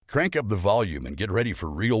Crank up the volume and get ready for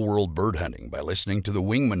real-world bird hunting by listening to the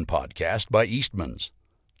Wingman Podcast by Eastman's.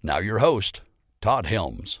 Now your host, Todd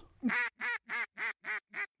Helms.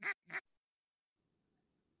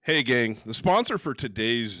 Hey gang, the sponsor for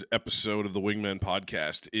today's episode of the Wingman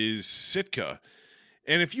Podcast is Sitka.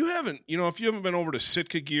 And if you haven't been over to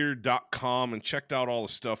sitkagear.com and checked out all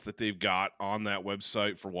the stuff that they've got on that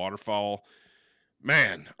website for waterfowl,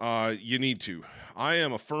 man, you need to. I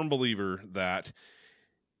am a firm believer that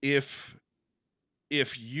if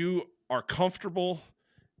you are comfortable,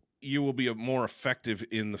 you will be more effective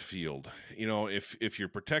in the field. You know, if you're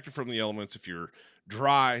protected from the elements, if you're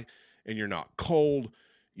dry and you're not cold,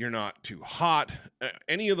 you're not too hot,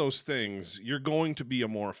 any of those things, you're going to be a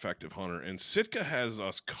more effective hunter. And Sitka has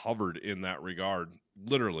us covered in that regard,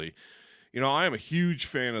 literally. You know, I am a huge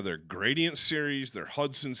fan of their Gradient series, their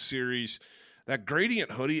Hudson series. That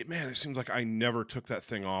Gradient hoodie, man, it seems like I never took that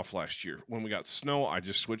thing off last year. When we got snow, I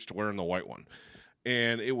just switched to wearing the white one.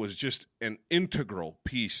 And it was just an integral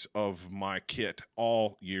piece of my kit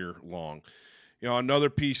all year long. You know,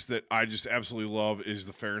 another piece that I just absolutely love is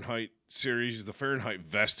the Fahrenheit series, the Fahrenheit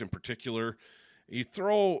vest in particular. You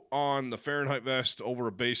throw on the Fahrenheit vest over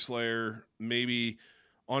a base layer, maybe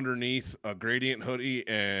underneath a Gradient hoodie,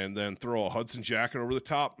 and then throw a Hudson jacket over the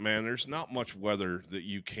top. Man, there's not much weather that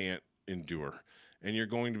you can't endure, and you're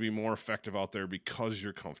going to be more effective out there because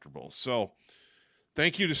you're comfortable. So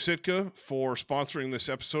thank you to Sitka for sponsoring this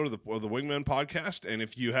episode of the Wingman Podcast. And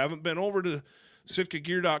if you haven't been over to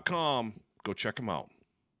sitkagear.com, go check them out.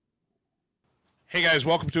 Hey guys,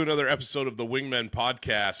 welcome to another episode of the Wingman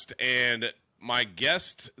Podcast. And my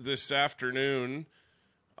guest this afternoon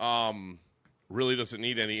really doesn't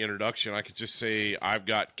need any introduction. I could just say I've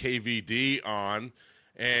got KVD on.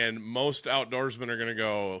 And most outdoorsmen are going to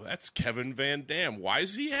go, that's Kevin Van Dam. Why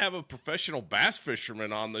does he have a professional bass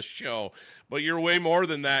fisherman on the show? But you're way more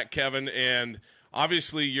than that, Kevin. And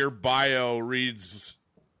obviously your bio is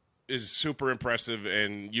super impressive,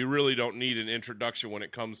 and you really don't need an introduction when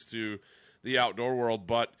it comes to the outdoor world.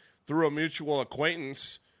 But through a mutual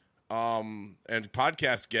acquaintance and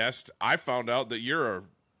podcast guest, I found out that you're a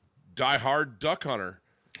diehard duck hunter.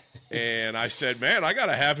 And I said, man, I got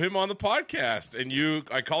to have him on the podcast. And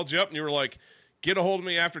I called you up and you were like, get a hold of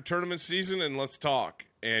me after tournament season and let's talk.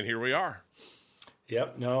 And here we are.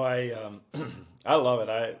 Yep. No, I love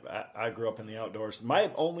it. I grew up in the outdoors.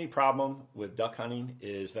 My only problem with duck hunting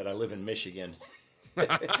is that I live in Michigan.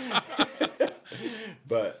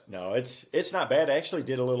 But no, it's not bad. I actually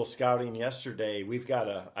did a little scouting yesterday.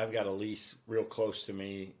 I've got a lease real close to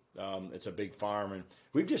me. It's a big farm, and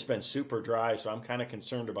we've just been super dry, so I'm kind of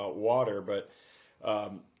concerned about water. But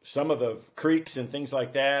some of the creeks and things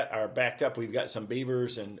like that are backed up. We've got some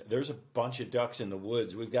beavers, and there's a bunch of ducks in the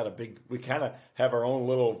woods. We kind of have our own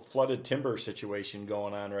little flooded timber situation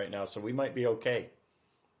going on right now, so we might be okay.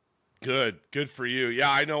 Good for you.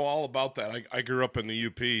 Yeah, I know all about that. I grew up in the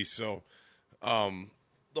UP, so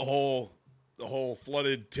the whole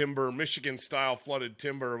flooded timber, Michigan style flooded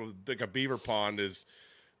timber with like a beaver pond is,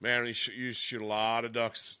 man, you shoot a lot of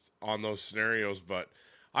ducks on those scenarios. But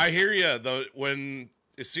I hear you. When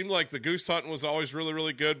it seemed like the goose hunting was always really,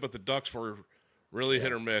 really good, but the ducks were really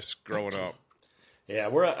hit or miss growing up. Yeah,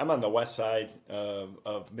 I'm on the west side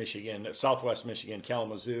of Michigan, southwest Michigan,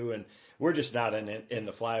 Kalamazoo, and we're just not in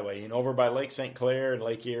the flyway. You know, over by Lake St. Clair and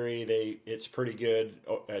Lake Erie, it's pretty good.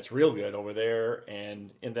 It's real good over there. And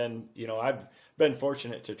then, you know, I've been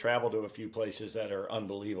fortunate to travel to a few places that are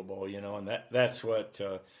unbelievable, you know, and that's what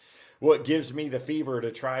gives me the fever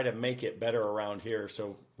to try to make it better around here.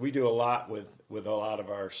 So we do a lot with a lot of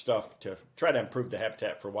our stuff to try to improve the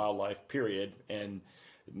habitat for wildlife, period. And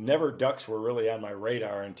ducks were really on my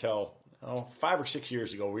radar until 5 or 6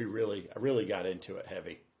 years ago. I really got into it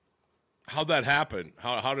heavy. How'd that happen?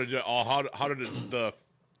 How did the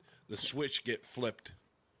switch get flipped?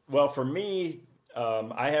 Well, for me,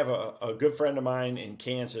 I have a good friend of mine in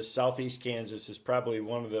Kansas. Southeast Kansas is probably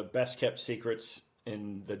one of the best kept secrets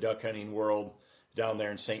in the duck hunting world down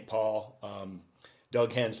there in St. Paul.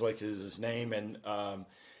 Doug Henslick is his name, and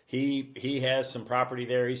he has some property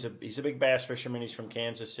there. He's a big bass fisherman. He's from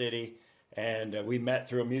Kansas City, and we met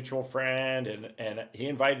through a mutual friend, and he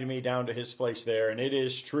invited me down to his place there, and it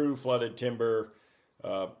is true flooded timber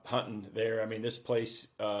hunting there. I mean, this place,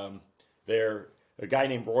 there, a guy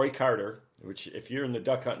named Roy Carter, which if you're in the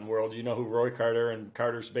duck hunting world, you know who Roy Carter and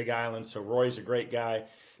Carter's Big Island. So Roy's a great guy.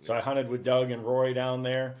 So I hunted with Doug and Roy down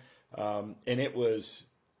there, and it was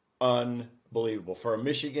unbelievable for a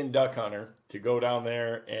Michigan duck hunter to go down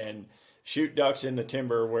there and shoot ducks in the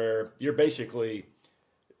timber where you're basically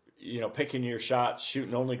picking your shots,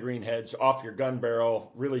 shooting only green heads off your gun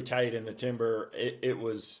barrel, really tight in the timber. It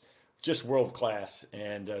was just world class.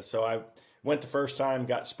 And so I went the first time,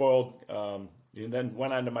 got spoiled, and then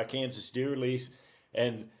went on to my Kansas deer lease.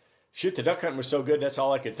 And shoot, the duck hunting was so good, that's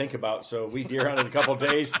all I could think about. So we deer hunted a couple of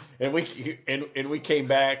days, and we came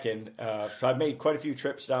back. And so I made quite a few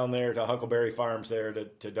trips down there to Huckleberry Farms there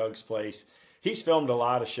to Doug's place. He's filmed a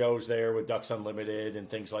lot of shows there with Ducks Unlimited and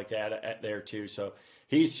things like that there too. So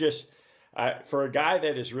he's just, for a guy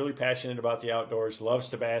that is really passionate about the outdoors, loves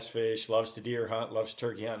to bass fish, loves to deer hunt, loves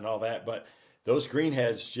turkey hunt and all that. But those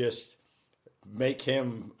greenheads just make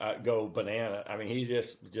him go banana. I mean, he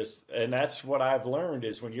just, and that's what I've learned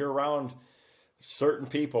is when you're around certain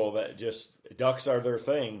people that just ducks are their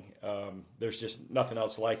thing, there's just nothing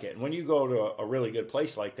else like it. And when you go to a really good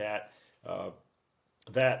place like that,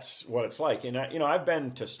 that's what it's like. And I've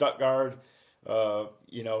been to Stuttgart.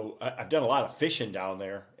 I've done a lot of fishing down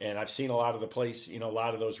there, and I've seen a lot of the place. A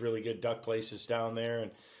lot of those really good duck places down there.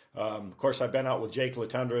 And of course, I've been out with Jake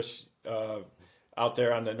Latundras out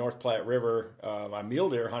there on the North Platte River. I mule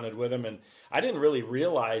deer hunted with him, and I didn't really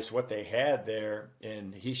realize what they had there.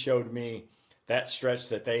 And he showed me that stretch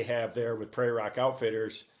that they have there with Prairie Rock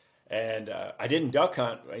Outfitters. And I didn't duck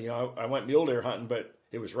hunt. I went mule deer hunting, but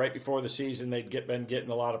it was right before the season. They'd been getting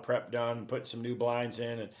a lot of prep done, putting some new blinds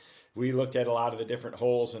in, and we looked at a lot of the different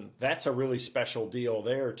holes. And that's a really special deal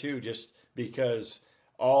there too, just because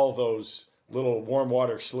all those little warm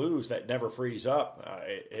water sloughs that never freeze up,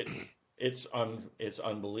 it's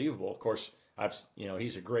unbelievable. Of course,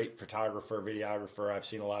 he's a great photographer, videographer. I've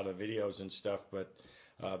seen a lot of videos and stuff, but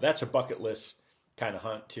that's a bucket list kind of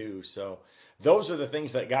hunt too. So those are the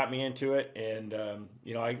things that got me into it. And,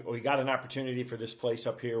 we got an opportunity for this place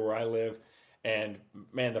up here where I live. And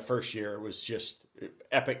man, the first year was just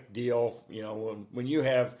epic deal. When you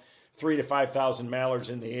have 3,000 to 5,000 mallards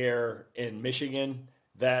in the air in Michigan,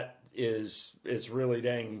 it's really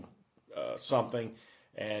dang something.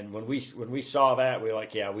 And when we saw that, we were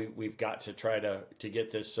like, we've got to try to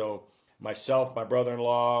get this. So myself, my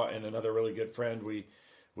brother-in-law, and another really good friend,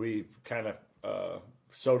 we kind of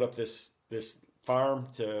sewed up this farm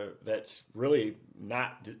that's really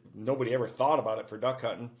nobody ever thought about it for duck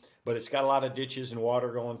hunting, but it's got a lot of ditches and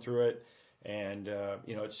water going through it. And,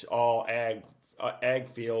 it's all ag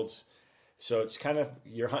fields. So it's kind of,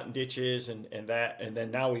 you're hunting ditches and that, and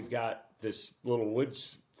then now we've got this little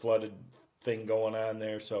woods flooded thing going on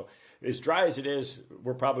there. So as dry as it is,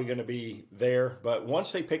 we're probably going to be there. But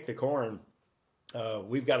once they pick the corn,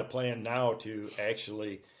 we've got a plan now to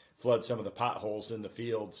actually flood some of the potholes in the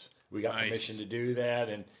fields. We got permission to do that.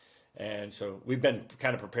 And so we've been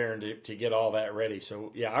kind of preparing to get all that ready.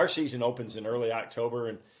 So yeah, our season opens in early October,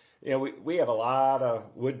 and we have a lot of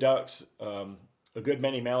wood ducks, a good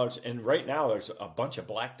many mallards, and right now there's a bunch of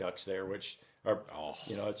black ducks there, which are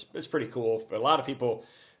it's pretty cool. For a lot of people,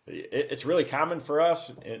 it's really common for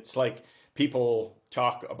us. It's like people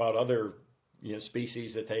talk about other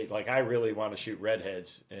species that they like. I really want to shoot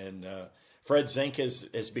redheads, and Fred Zink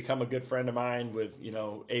has become a good friend of mine with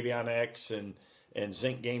Avion X and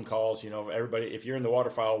Zink game calls. Everybody, if you're in the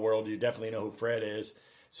waterfowl world, you definitely know who Fred is.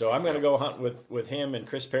 So I'm going to go hunt with him and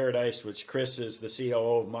Chris Paradise, which Chris is the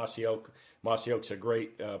COO of Mossy Oak. Mossy Oak's a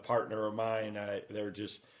great partner of mine. They're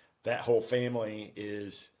just, that whole family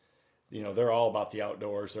is, they're all about the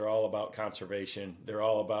outdoors. They're all about conservation. They're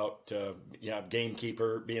all about,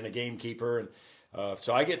 gamekeeper, being a gamekeeper. And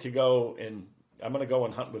so I get to go, and I'm going to go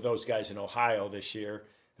and hunt with those guys in Ohio this year.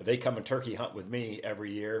 They come and turkey hunt with me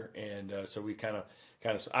every year. And so we kind of,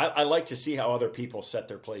 I like to see how other people set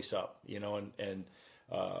their place up, and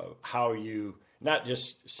how you not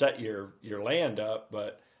just set your land up,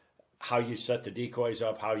 but how you set the decoys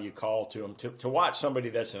up, how you call to them. To watch somebody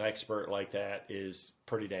that's an expert like that is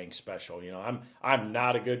pretty dang special. I'm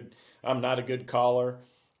not a good caller,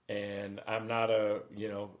 and I'm not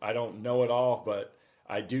I don't know it all, but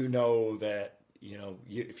I do know that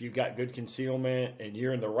if you've got good concealment and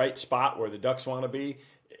you're in the right spot where the ducks want to be,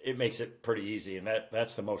 it makes it pretty easy, and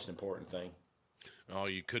that's the most important thing. Oh,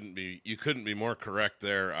 you couldn't be more correct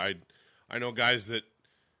there. I know guys that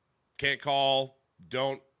can't call,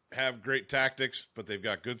 don't have great tactics, but they've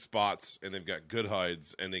got good spots and they've got good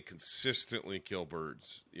hides, and they consistently kill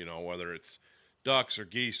birds. Whether it's ducks or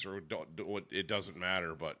geese or it doesn't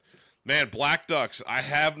matter. But man, black ducks, I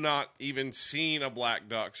have not even seen a black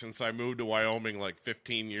duck since I moved to Wyoming like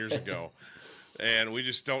 15 years ago. And we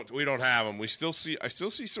don't have them. I still see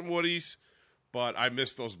some woodies, but I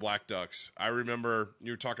miss those black ducks. I remember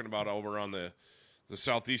you were talking about over on the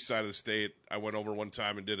southeast side of the state. I went over one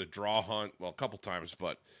time and did a draw hunt. Well, a couple times,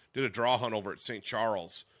 but did a draw hunt over at St.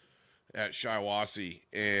 Charles. at Shiawassee,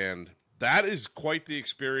 and that is quite the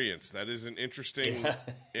experience. That is an interesting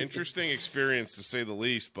experience to say the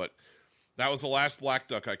least. But that was the last black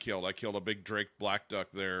duck I killed. I killed a big Drake black duck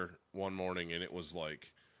there one morning, and it was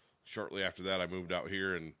like shortly after that I moved out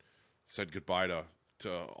here and said goodbye to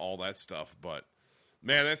all that stuff. But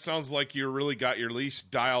man, that sounds like you really got your lease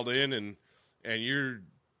dialed in, and you're,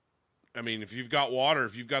 I mean, if you've got water,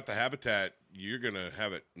 if you've got the habitat, you're gonna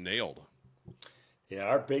have it nailed. Yeah,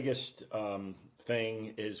 our biggest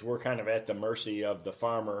thing is we're kind of at the mercy of the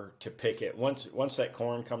farmer to pick it. Once that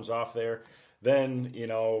corn comes off there, then, you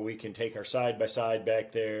know, we can take our side-by-side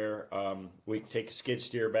back there. We can take a skid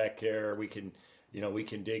steer back there. We can, you know, we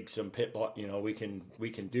can dig some pit block. You know, we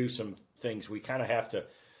can do some things. We kind of have to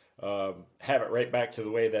have it right back to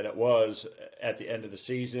the way that it was at the end of the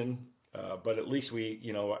season. But at least we,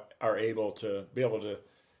 you know, are able to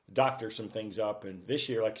doctor some things up. And this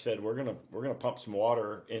year, like I said, we're gonna pump some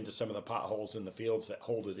water into some of the potholes in the fields that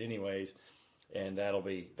hold it anyways, and that'll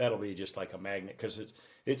be just like a magnet, because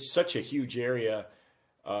it's such a huge area.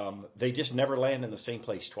 They just never land in the same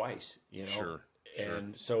place twice, you know. Sure.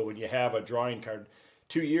 And so when you have a drawing card,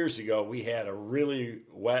 2 years ago we had a really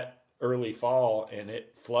wet early fall, and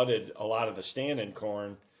it flooded a lot of the stand-in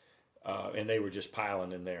corn, and they were just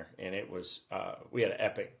piling in there, and it was we had an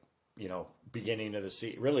epic, you know, beginning of the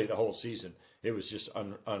season, really the whole season. It was just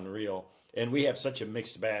unreal. And we have such a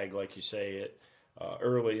mixed bag, like you say.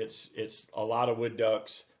 Early, it's a lot of wood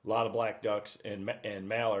ducks, a lot of black ducks, and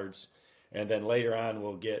mallards, and then later on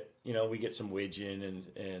we get some widgeon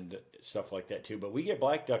and stuff like that too. But we get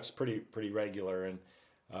black ducks pretty regular, and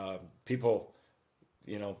people,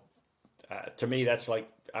 you know, to me that's like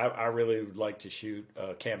I really would like to shoot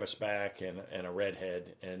a canvasback and a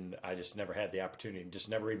redhead, and I just never had the opportunity. Just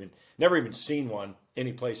never even seen one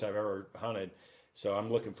any place I've ever hunted. So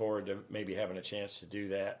I'm looking forward to maybe having a chance to do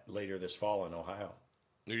that later this fall in Ohio.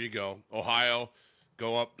 There you go. Ohio,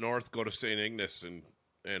 go up north, go to St. Ignace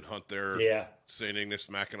and hunt there. Yeah. St. Ignace,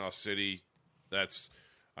 Mackinac City.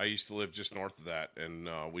 I used to live just north of that, and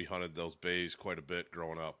we hunted those bays quite a bit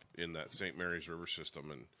growing up in that St. Mary's River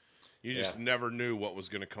system, and you just never knew what was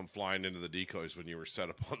going to come flying into the decoys when you were set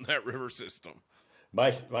up on that river system.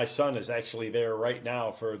 My son is actually there right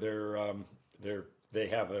now for they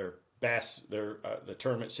have their bass, the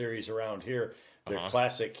tournament series around here. Their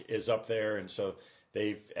classic is up there, and so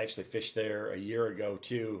they've actually fished there a year ago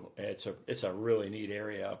too. It's a really neat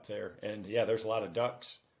area up there, and yeah, there's a lot of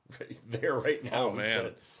ducks there right now. Oh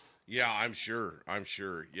man, yeah, I'm sure.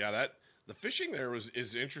 Yeah, the fishing there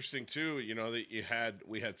is interesting too. You know, that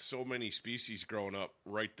we had so many species growing up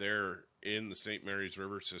right there in the St. Mary's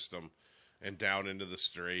River system and down into the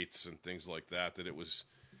straits and things like that. That it was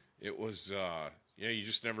you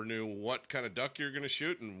just never knew what kind of duck you're going to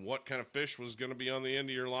shoot and what kind of fish was going to be on the end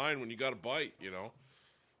of your line when you got a bite. You know,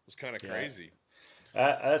 it was kind of crazy.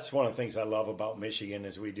 That's one of the things I love about Michigan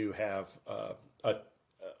is we do have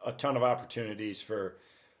a ton of opportunities for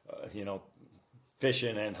you know,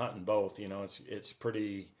 fishing and hunting both. You know, it's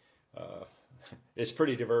pretty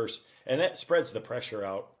diverse, and that spreads the pressure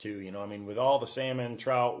out too. You know, I mean, with all the salmon,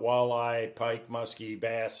 trout, walleye, pike, muskie,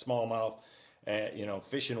 bass, smallmouth, you know,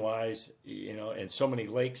 fishing wise, you know, and so many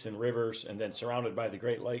lakes and rivers, and then surrounded by the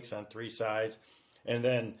Great Lakes on three sides. And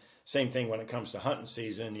then same thing when it comes to hunting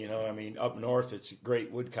season. You know, I mean, up north it's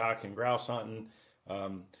great woodcock and grouse hunting.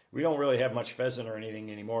 We don't really have much pheasant or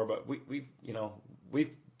anything anymore, but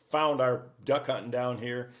we've found our duck hunting down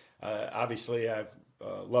here. Obviously, I've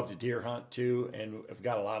loved to deer hunt too, and I've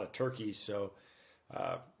got a lot of turkeys. So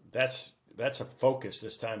that's a focus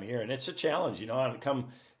this time of year, and it's a challenge. You know, and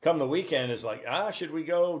come the weekend is like, should we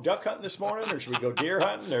go duck hunting this morning, or should we go deer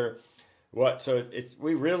hunting, or what? So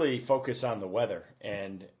we really focus on the weather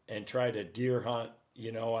and try to deer hunt,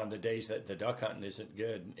 you know, on the days that the duck hunting isn't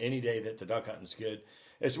good. Any day that the duck hunting is good,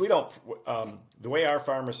 is we don't. The way our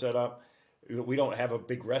farm is set up, we don't have a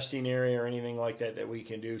big resting area or anything like that we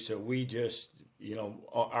can do. So we just, you know,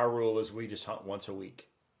 our rule is we just hunt once a week,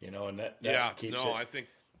 you know, and that keeps it.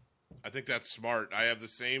 I think that's smart. I have the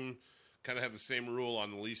same rule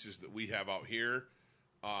on the leases that we have out here.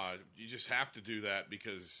 You just have to do that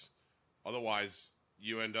because otherwise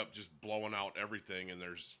you end up just blowing out everything, and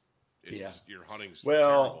your hunting's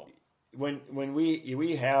terrible. When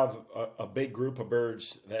we have a big group of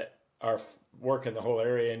birds that are working the whole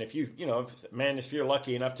area, and if you're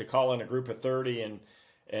lucky enough to call in a group of 30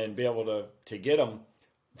 and be able to get them,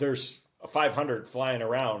 there's 500 flying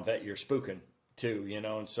around that you're spooking too, you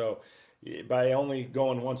know. And so by only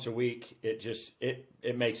going once a week,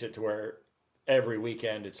 it makes it to where every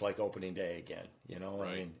weekend it's like opening day again, you know. Right.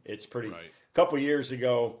 I mean, it's pretty. Right. A couple years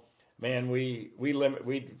ago, man, we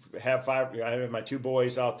have 5. I have my 2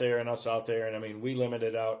 boys out there and us out there, and I mean, we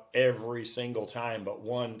limited out every single time, but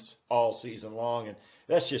once all season long, and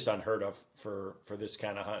that's just unheard of for this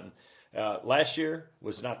kind of hunting. Last year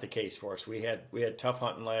was not the case for us. We had tough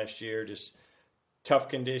hunting last year, just tough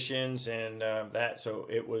conditions, and so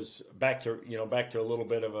it was back to a little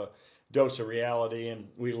bit of a dose of reality, and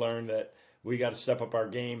we learned that we got to step up our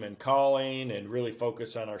game and calling and really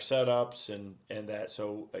focus on our setups and that.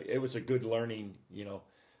 So it was a good learning,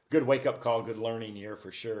 good wake up call, good learning year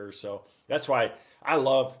for sure. So that's why I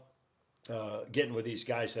love getting with these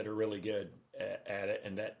guys that are really good at it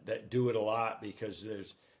and that do it a lot, because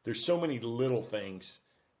there's so many little things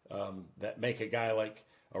that make a guy like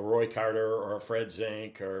a Roy Carter or a Fred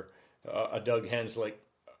Zink or a Doug Henslick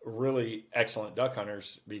really excellent duck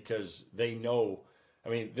hunters, because they know. I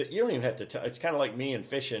mean, you don't even have to tell. It's kind of like me and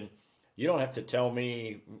fishing. You don't have to tell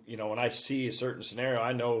me, when I see a certain scenario,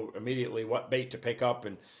 I know immediately what bait to pick up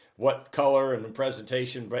and what color and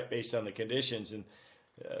presentation based on the conditions. And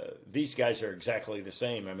these guys are exactly the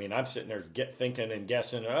same. I mean, I'm sitting there thinking and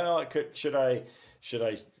guessing, should I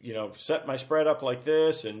set my spread up like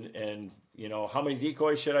this, and how many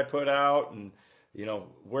decoys should I put out, and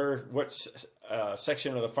what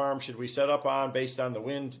section of the farm should we set up on based on the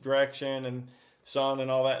wind direction and sun and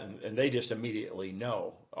all that, and they just immediately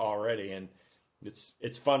know already, and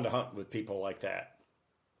it's fun to hunt with people like that.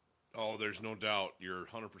 Oh, there's no doubt. You're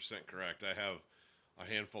 100% correct. I have a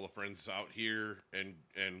handful of friends out here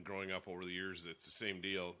and growing up over the years, it's the same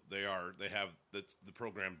deal. They have the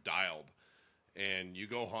program dialed, and you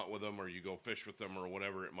go hunt with them or you go fish with them or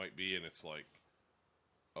whatever it might be, and it's like,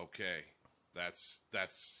 okay,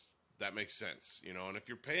 that makes sense, and if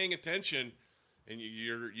you're paying attention and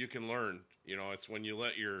you can learn, it's when you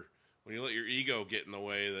let your ego get in the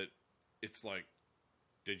way that it's like,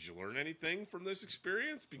 did you learn anything from this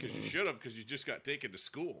experience? Because you should have, because you just got taken to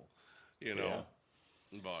school, Yeah.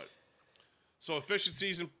 But so fishing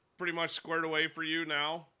season pretty much squared away for you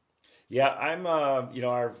now. Yeah, I'm.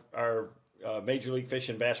 Our Major League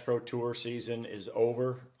Fishing Bass Pro Tour season is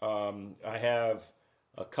over. I have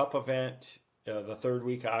a cup event the 3rd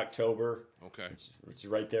week of October. Okay, it's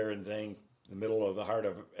right there in the middle of the heart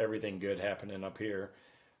of everything good happening up here.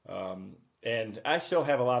 And I still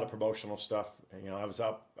have a lot of promotional stuff. I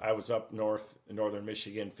was up north in northern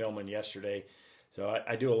Michigan filming yesterday, so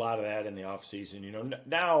I do a lot of that in the off season.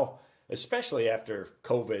 Now, especially after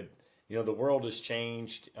COVID, the world has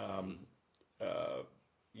changed.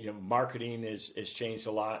 Marketing is changed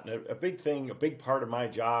a lot, and a big part of my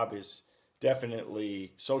job is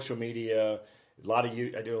definitely social media. I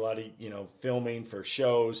do a lot of filming for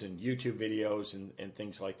shows and YouTube videos and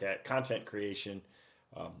things like that, content creation.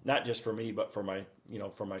 Not just for me, but for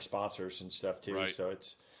my sponsors and stuff too. Right. So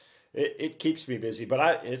it keeps me busy,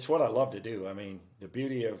 but it's what I love to do. I mean, the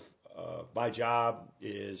beauty of my job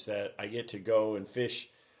is that I get to go and fish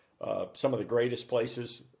some of the greatest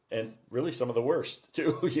places and really some of the worst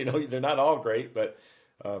too. They're not all great, but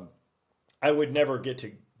I would never get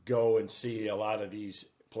to go and see a lot of these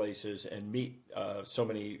places and meet so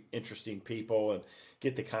many interesting people and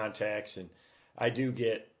get the contacts. And I do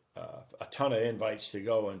get a ton of invites to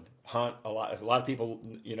go and hunt. A lot of people,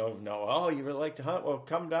 know, oh, you really like to hunt? Well,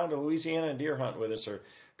 come down to Louisiana and deer hunt with us, or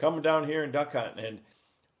come down here and duck hunt. And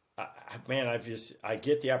I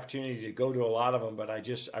get the opportunity to go to a lot of them, but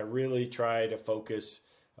I really try to focus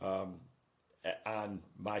on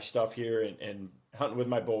my stuff here and hunting with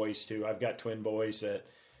my boys too. I've got twin boys that,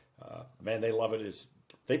 they love it.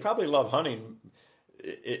 They probably love hunting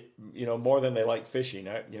it more than they like fishing,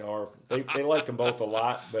 or they like them both a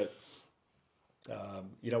lot, but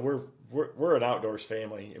we're an outdoors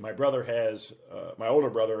family. And my older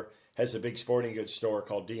brother has a big sporting goods store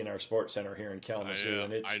called DNR Sports Center here in Kalamazoo,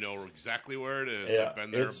 and I know exactly where it is. I've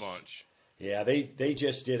been there a bunch. Yeah, they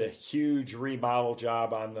just did a huge remodel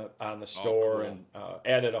job on the store. Cool. And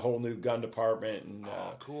added a whole new gun department, and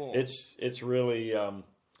cool. It's really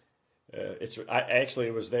I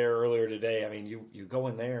actually was there earlier today. I mean, you go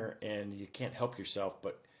in there and you can't help yourself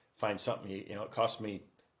but find something. It costs me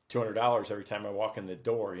 $200 every time I walk in the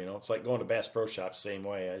door. It's like going to Bass Pro Shops, same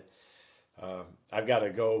way. I've got to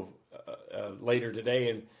go later today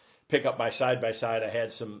and pick up my side-by-side. I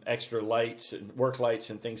had some extra lights and work lights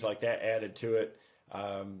and things like that added to it.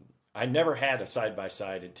 I never had a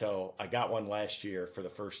side-by-side until I got one last year for the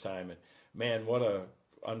first time. And man, what a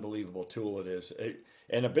unbelievable tool it is.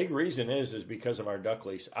 And a big reason is because of our duck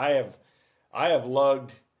lease. I have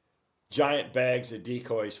lugged giant bags of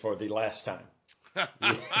decoys for the last time.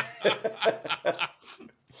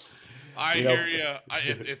 I hear you.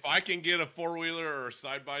 If I can get a four-wheeler or a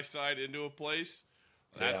side-by-side into a place,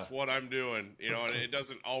 That's what I'm doing, and it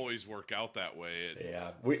doesn't always work out that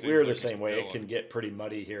way. We're the same way. It can get pretty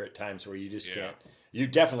muddy here at times where you just can't. You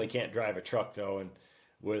definitely can't drive a truck though, and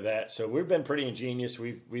with that, so we've been pretty ingenious.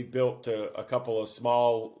 We've built a couple of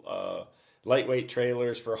small lightweight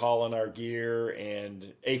trailers for hauling our gear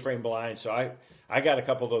and A-frame blinds. So I got a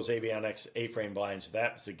couple of those Avionics A-frame blinds.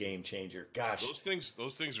 That's a game changer. Gosh, those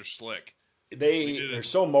things are slick. They're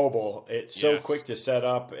so mobile. It's so quick to set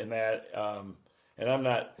up, and that. And I'm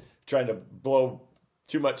not trying to blow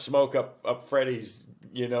too much smoke up Freddie's,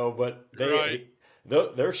 but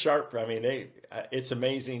they're sharp. I mean, it's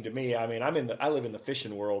amazing to me. I mean, I live in the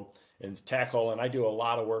fishing world and tackle, and I do a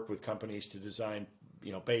lot of work with companies to design,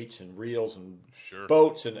 baits and reels and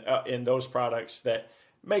boats and those products that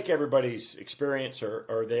make everybody's experience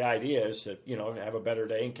or the idea is to, have a better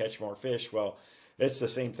day and catch more fish. Well, it's the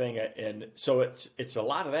same thing. And so it's a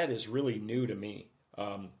lot of that is really new to me.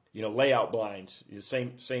 Layout blinds, the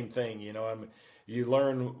same thing. You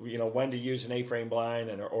learn, when to use an A-frame blind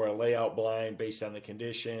or a layout blind based on the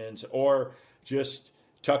conditions, or just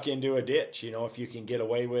tuck into a ditch. If you can get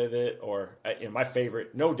away with it. Or my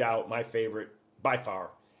favorite by far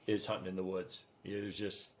is hunting in the woods.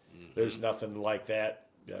 There's nothing like that.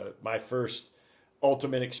 My first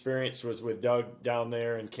ultimate experience was with Doug down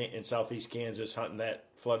there in southeast Kansas hunting that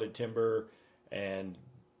flooded timber, and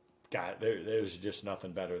God, there's just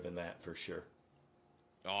nothing better than that for sure.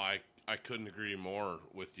 Oh, I couldn't agree more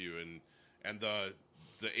with you. And the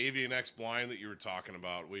Avionics blind that you were talking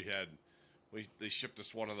about, they shipped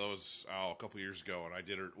us one of those a couple years ago,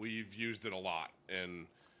 and we've used it a lot and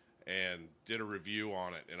did a review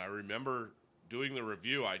on it. And I remember doing the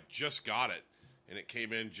review. I just got it, and it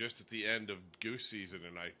came in just at the end of goose season,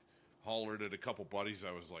 and I hollered at a couple buddies.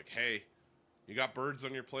 I was like, "Hey, you got birds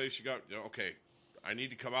on your place? Okay. I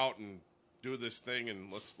need to come out and do this thing,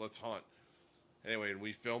 and let's hunt." Anyway, and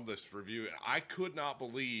we filmed this review. I could not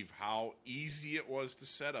believe how easy it was to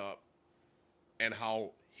set up and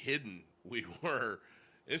how hidden we were.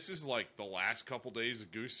 This is like the last couple days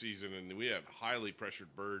of goose season, and we have highly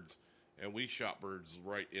pressured birds, and we shot birds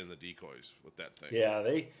right in the decoys with that thing. Yeah,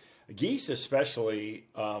 geese especially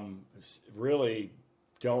really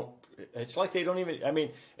don't. It's like they don't even. I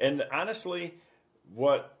mean, and honestly,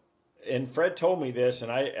 and Fred told me this,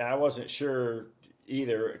 and I wasn't sure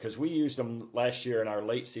either, because we used them last year in our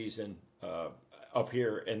late season up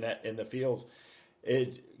here in the fields.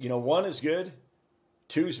 One is good,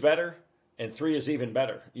 two's better, and three is even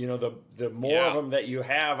better. The more of them that you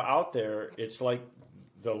have out there, it's like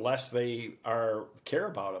the less they care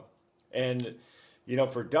about them. And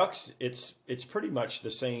for ducks, it's pretty much the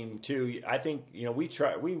same too. I think we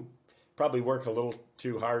probably work a little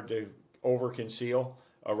too hard to over conceal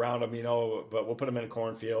around them, but we'll put them in a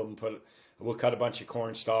cornfield and we'll cut a bunch of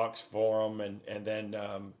corn stalks for them, and then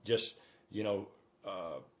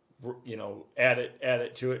add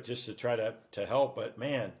it to it just to try to help. But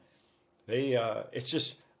man, it's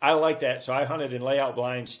just, I like that. So I hunted in layout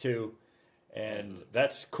blinds too, and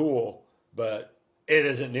that's cool, but it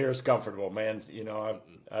isn't near as comfortable, man.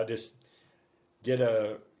 I just get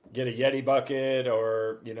a Yeti bucket,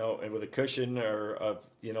 or and with a cushion or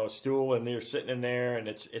a stool, and you're sitting in there, and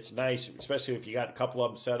it's nice, especially if you got a couple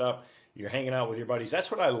of them set up. You're hanging out with your buddies.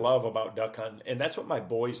 That's what I love about duck hunting, and that's what my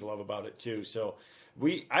boys love about it too. So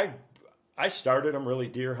I started them really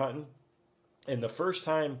deer hunting, and the first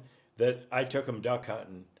time that I took them duck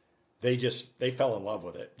hunting, they fell in love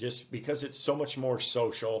with it, just because it's so much more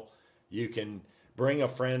social. You can bring a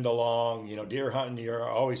friend along. Deer hunting, you're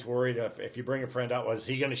always worried if you bring a friend out, is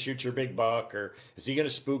he going to shoot your big buck, or is he going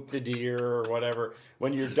to spook the deer or whatever?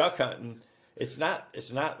 When you're duck hunting, it's not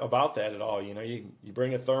about that at all. You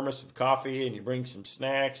bring a thermos of coffee, and you bring some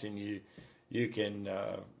snacks, and you can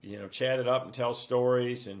chat it up and tell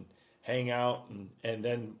stories and hang out, and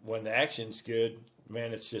then when the action's good,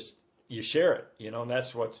 man, it's just, you share it, and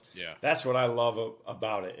that's what I love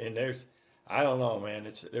about it. And I don't know,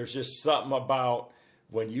 man. There's just something about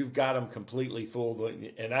when you've got them completely fooled,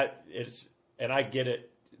 and I get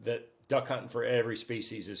it that duck hunting for every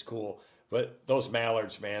species is cool, but those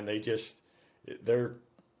mallards, man,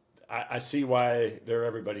 I see why they're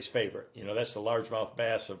everybody's favorite. That's the largemouth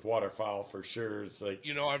bass of waterfowl for sure. It's like,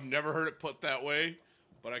 I've never heard it put that way,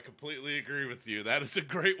 but I completely agree with you. That is a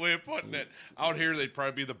great way of putting it. Out here, they'd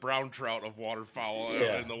probably be the brown trout of waterfowl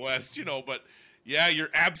in the West, but. Yeah, you're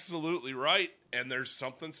absolutely right, and there's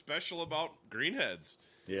something special about greenheads.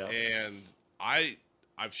 Yeah, and I've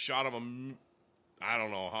shot them, I don't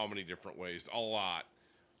know how many different ways, a lot,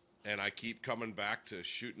 and I keep coming back to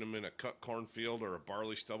shooting them in a cut cornfield or a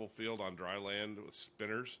barley stubble field on dry land with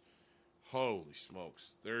spinners. Holy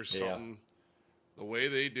smokes, there's something The way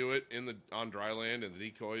they do it on dry land and the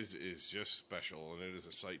decoys is just special, and it is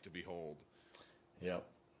a sight to behold. Yeah.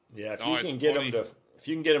 If you can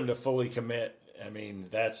get them to fully commit, I mean,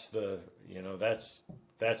 that's the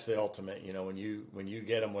ultimate. When you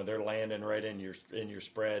get them when they're landing right in your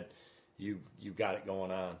spread, you got it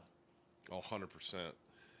going on. 100%.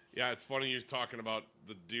 Yeah, it's funny you're talking about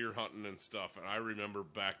the deer hunting and stuff, and I remember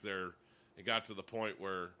back there, it got to the point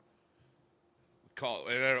where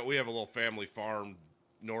we have a little family farm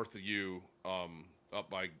north of you, up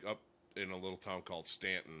in a little town called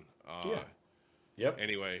Stanton. Yep.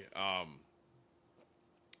 Anyway, and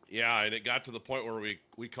it got to the point where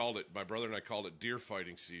we called it, my brother and I called it deer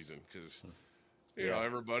fighting season, because you know,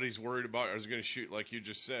 everybody's worried about, I was going to shoot, like you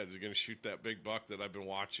just said, is going to shoot that big buck that I've been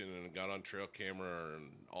watching and got on trail camera and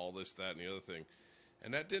all this, that, and the other thing.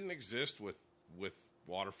 And that didn't exist with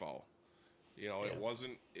waterfowl. It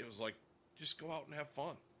wasn't, it was like, just go out and have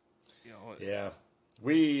fun. Yeah.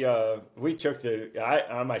 We took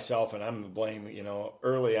I myself, and I'm to blame,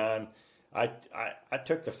 early on, I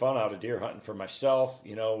took the fun out of deer hunting for myself,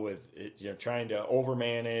 with it, trying to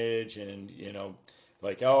overmanage and,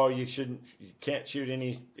 like, oh, you can't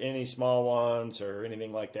shoot any small ones or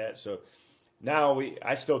anything like that. So now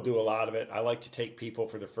I still do a lot of it. I like to take people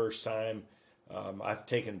for the first time. I've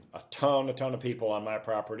taken a ton of people on my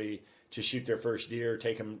property to shoot their first deer,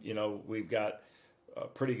 take them, we've got a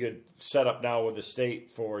pretty good setup now with the state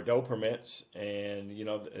for doe permits. And,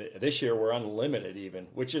 this year we're unlimited even,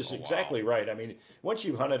 which is exactly right. I mean, once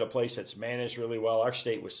you've hunted a place that's managed really well, our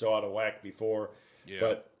state was so out of whack before,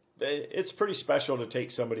 but it's pretty special to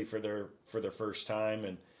take somebody for their first time.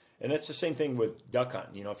 And it's the same thing with duck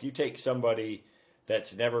hunting. If you take somebody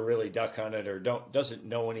that's never really duck hunted or doesn't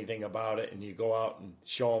know anything about it, and you go out and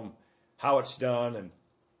show them how it's done, and,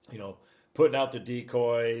 putting out the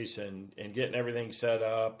decoys and getting everything set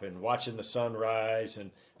up and watching the sunrise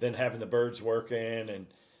and then having the birds working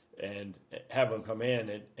and have them come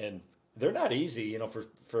in. And they're not easy,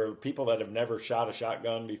 for people that have never shot a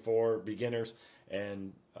shotgun before, beginners.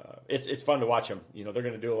 And it's fun to watch them. They're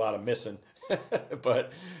going to do a lot of missing,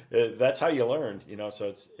 but that's how you learn.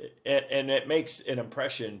 So it makes an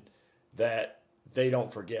impression that they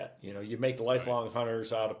don't forget. You make lifelong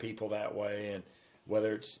hunters out of people that way, and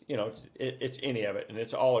whether it's it's any of it, and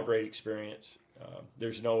it's all a great experience.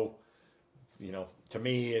 There's no, to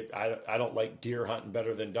me, I don't like deer hunting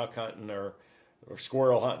better than duck hunting or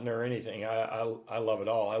squirrel hunting or anything. I love it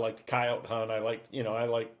all. I like to coyote hunt.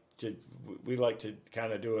 We like to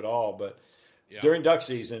kind of do it all, but during duck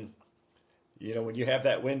season, when you have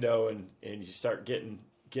that window and you start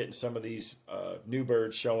getting some of these new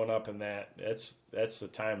birds showing up, and that's the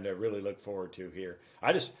time to really look forward to here.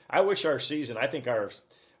 I wish our season, I think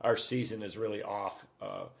our season is really off.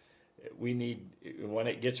 We need, when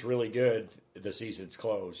it gets really good, the season's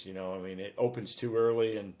closed. It opens too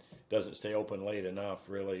early and doesn't stay open late enough,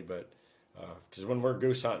 really. But because when we're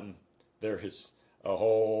goose hunting, there is a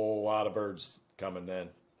whole lot of birds coming then.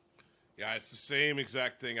 Yeah, it's the same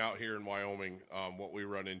exact thing out here in Wyoming, what we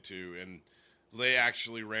run into. And they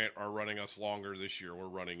actually are running us longer this year. We're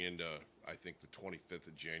running into, I think, the 25th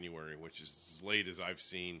of January, which is as late as I've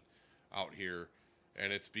seen out here.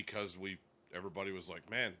 And it's because everybody was like,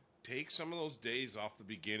 man, take some of those days off the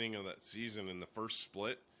beginning of that season in the first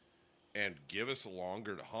split and give us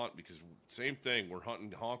longer to hunt, because same thing, we're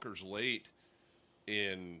hunting honkers late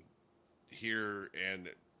in here, and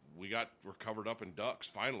we're covered up in ducks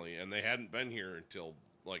finally, and they hadn't been here until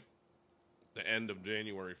like the end of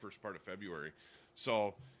January, first part of February.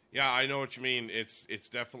 So yeah, I know what you mean. It's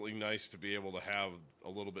definitely nice to be able to have a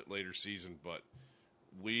little bit later season, but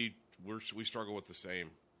we struggle with the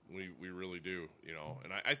same. We really do,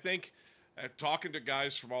 And I think talking to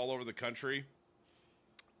guys from all over the country,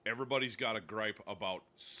 everybody's got a gripe about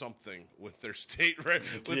something with their state, right?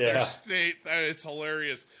 Their state. It's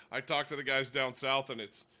hilarious. I talk to the guys down south, and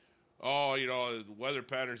it's, the weather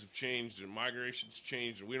patterns have changed and migration's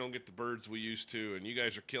changed, and we don't get the birds we used to, and you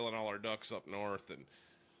guys are killing all our ducks up north. And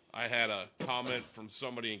I had a comment from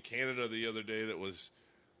somebody in Canada the other day that was,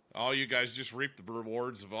 oh, you guys just reap the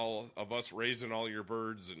rewards of all of us raising all your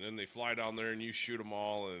birds, and then they fly down there and you shoot them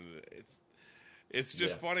all. And it's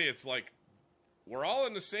just funny. It's like, we're all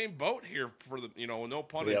in the same boat here for the, no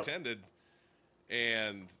pun intended.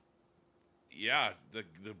 And yeah,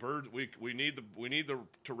 the bird, we need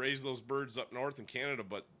to raise those birds up north in Canada,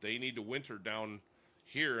 but they need to winter down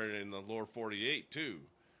here in the lower 48 too.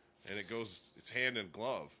 And it's hand in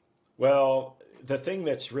glove. Well, the thing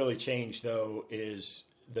that's really changed though is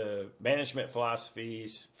the management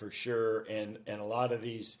philosophies for sure. And a lot of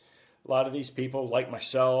these a lot of these people like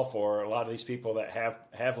myself, or a lot of these people that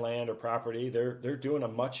have land or property, they're doing a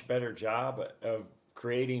much better job of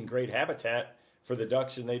creating great habitat for the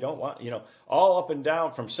ducks, and they don't want, all up and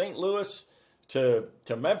down from St. Louis to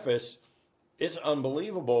Memphis. It's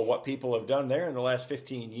unbelievable what people have done there in the last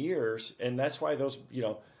 15 years. And that's why those,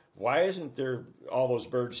 why isn't there all those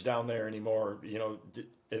birds down there anymore,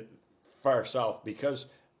 far south? Because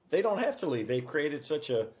they don't have to leave. They've created such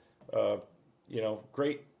a,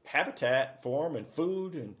 great habitat for them and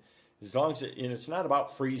food. And as long as it's not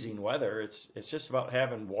about freezing weather, it's just about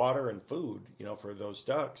having water and food, for those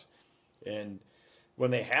ducks. And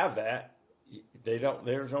when they have that,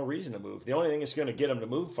 there's no reason to move. The only thing that's going to get them to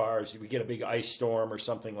move far is if we get a big ice storm or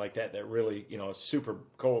something like that, that really, super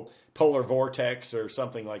cold polar vortex or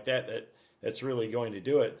something like that's really going to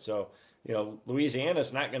do it. So,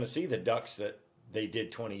 Louisiana's not going to see the ducks that they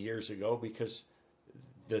did 20 years ago because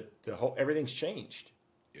the whole, everything's changed.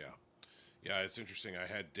 Yeah. Yeah. It's interesting. I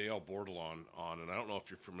had Dale Bordelon on, and I don't know if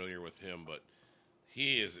you're familiar with him, but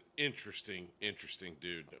he is an interesting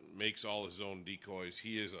dude. Makes all his own decoys.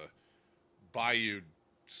 He is a Bayou,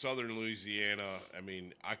 Southern Louisiana. I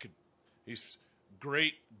mean, he's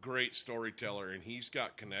great storyteller, and he's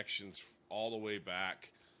got connections all the way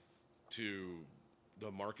back to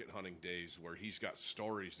the market hunting days where he's got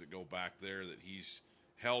stories that go back there that he's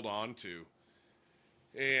held on to.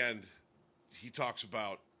 And he talks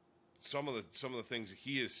about some of the things that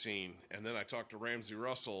he has seen. And then I talked to Ramsey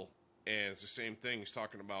Russell, and it's the same thing. He's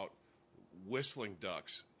talking about whistling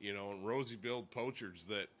ducks, and rosy-billed poachers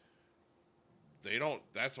that they don't.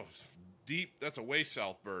 That's a way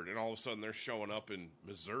south bird, and all of a sudden they're showing up in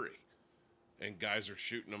Missouri, and guys are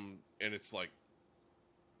shooting them, and it's like,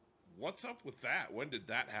 what's up with that? When did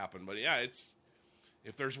that happen? But yeah,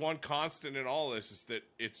 if there's one constant in all this, is that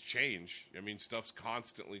it's change. I mean, stuff's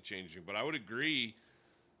constantly changing. But I would agree.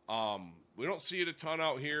 We don't see it a ton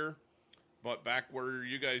out here. But back where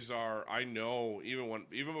you guys are, I know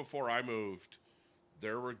even before I moved,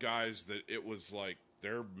 there were guys that it was like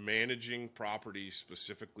they're managing properties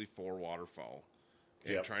specifically for waterfowl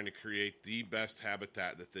and trying to create the best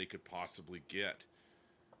habitat that they could possibly get.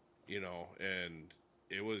 And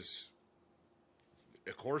it was,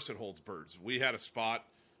 of course it holds birds. We had a spot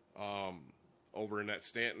over in that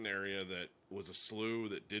Stanton area that was a slough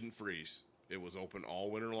that didn't freeze. It was open all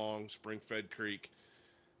winter long, spring-fed creek.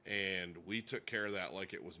 And we took care of that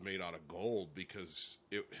like it was made out of gold because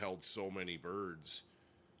it held so many birds,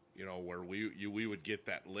 where we would get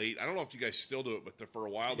that late. I don't know if you guys still do it, but for a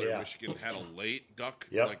while there, Michigan had a late duck,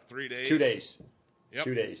 like 3 days. 2 days. Yep.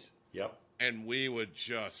 2 days. Yep. And we would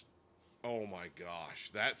just, oh my gosh,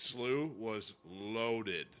 that slough was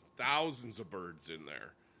loaded. Thousands of birds in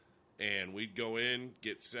there. And we'd go in,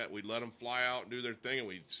 get set, we'd let them fly out and do their thing, and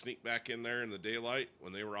we'd sneak back in there in the daylight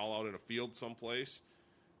when they were all out in a field someplace.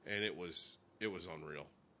 And it was unreal.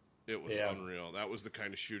 It was unreal. That was the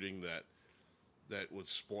kind of shooting that would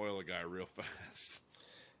spoil a guy real fast.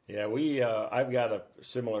 Yeah, I've got a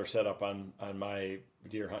similar setup on my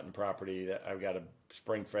deer hunting property. That I've got a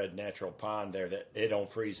spring-fed natural pond there that it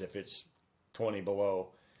don't freeze if it's 20 below.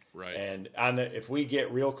 Right. And if we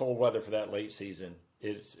get real cold weather for that late season,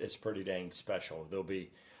 it's pretty dang special.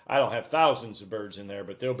 I don't have thousands of birds in there,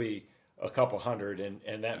 but there'll be a couple hundred,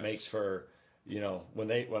 and that makes for,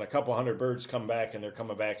 when a couple hundred birds come back, and they're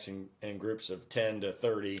coming back in groups of 10 to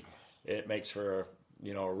 30, it makes for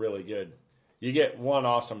a really good. You get one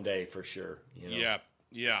awesome day for sure.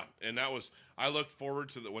 Yeah, and I looked forward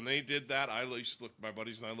to when they did that. My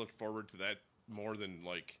buddies and I looked forward to that more than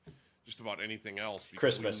like just about anything else because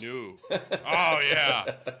Christmas. We knew. Oh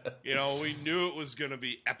yeah, we knew it was going to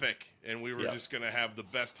be epic, and we were just going to have the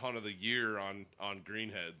best hunt of the year on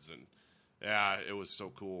greenheads, and yeah, it was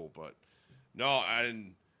so cool. But no, I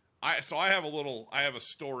have a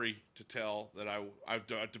story to tell that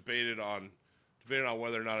I've debated on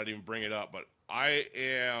whether or not I'd even bring it up, but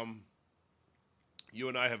you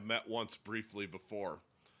and I have met once briefly before,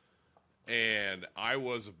 and I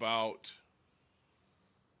was about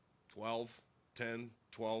 12.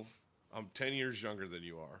 I'm 10 years younger than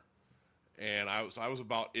you are, and I was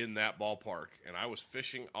about in that ballpark, and I was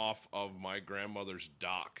fishing off of my grandmother's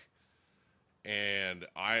dock. And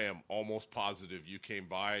I am almost positive you came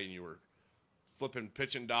by and you were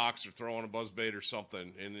pitching docks or throwing a buzzbait or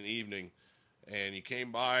something in the evening. And you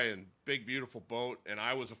came by and big, beautiful boat. And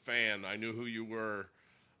I was a fan. I knew who you were.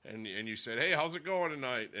 And you said, hey, how's it going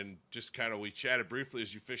tonight? And just kind of we chatted briefly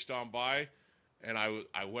as you fished on by. And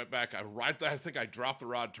I went back. I think I dropped the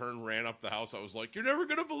rod, turned, ran up the house. I was like, you're never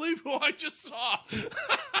going to believe who I just saw.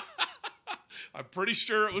 I'm pretty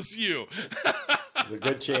sure it was you. There's a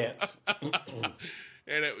good chance.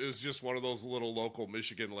 And it was just one of those little local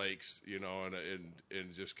Michigan lakes, you know,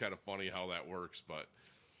 and just kind of funny how that works. But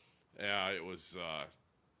yeah, it was.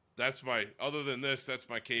 Other than this, that's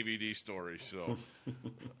my KVD story. So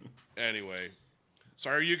anyway,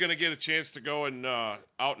 so are you going to get a chance to go and out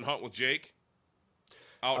and hunt with Jake?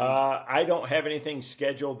 I don't have anything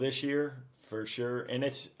scheduled this year for sure, and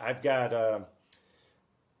I got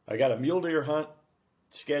a mule deer hunt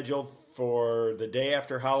scheduled for the day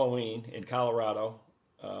after Halloween in Colorado.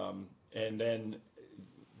 And then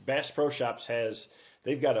Bass Pro Shops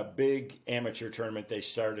they've got a big amateur tournament they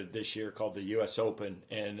started this year called the U.S. Open,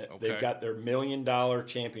 and they've got their $1 million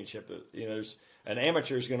championship. You know, there's an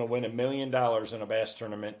amateur is going to win $1 million in a bass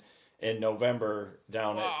tournament in November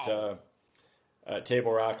down at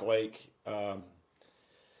Table Rock Lake.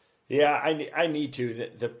 Yeah, I need to.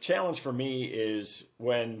 The challenge for me is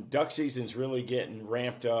when duck season's really getting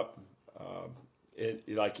ramped up,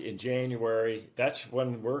 like in January, that's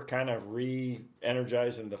when we're kind of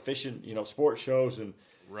re-energizing the fishing, sports shows and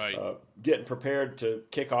getting prepared to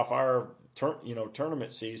kick off our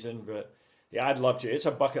tournament season. But yeah, I'd love to. It's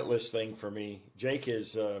a bucket list thing for me. Jake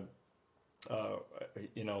is,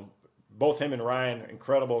 both him and Ryan,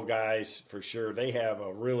 incredible guys for sure. They have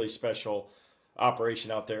a really special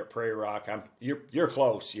operation out there at Prairie Rock. You're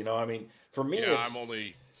close, I mean, for me, I'm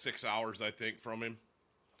only 6 hours, I think, from him.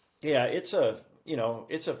 Yeah, it's a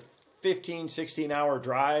 15, 16 hour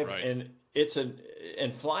drive, and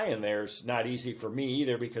and flying there's not easy for me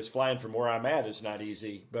either, because flying from where I'm at is not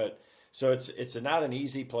easy. But so it's not an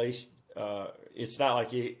easy place. It's not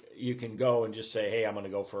like you can go and just say, hey, I'm going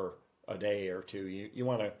to go for a day or two. You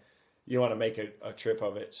want to make a trip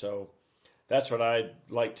of it. So that's what I'd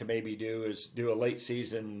like to maybe do, is do a late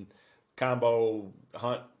season combo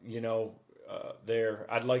hunt, there.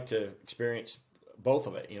 I'd like to experience both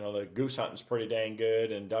of it. The goose hunting's pretty dang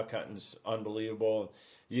good, and duck hunting's unbelievable.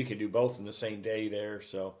 You can do both in the same day there.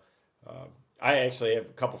 So I actually have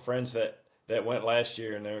a couple friends that went last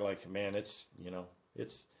year, and they're like, man, it's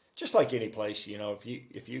just like any place,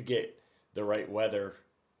 if you get the right weather,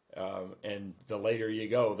 and the later you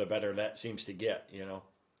go, the better that seems to get,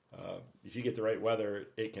 if you get the right weather,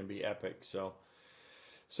 it can be epic. So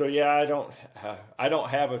yeah, I don't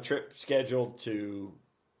have a trip scheduled to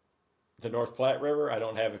the North Platte River. I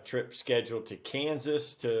don't have a trip scheduled to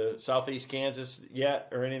Kansas, to Southeast Kansas yet,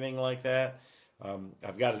 or anything like that.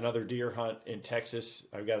 I've got another deer hunt in Texas.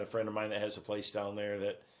 I've got a friend of mine that has a place down there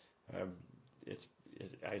that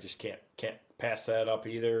I just can't pass that up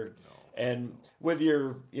either. No. And with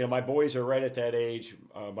my boys are right at that age.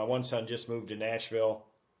 My one son just moved to Nashville,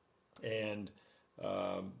 and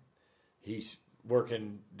he's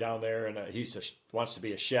working down there, and wants to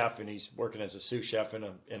be a chef, and he's working as a sous chef in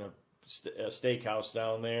a steakhouse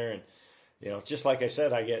down there. And just like I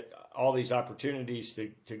said, I get all these opportunities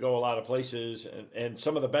to go a lot of places, and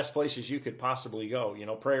some of the best places you could possibly go.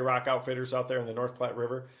 Prairie Rock Outfitters out there in the North Platte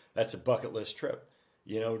River, that's a bucket list trip.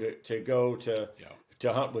 To go to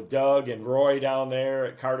hunt with Doug and Roy down there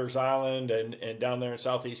at Carter's Island, and down there in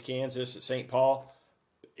Southeast Kansas at St. Paul.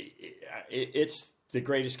 It's the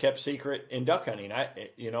greatest kept secret in duck hunting.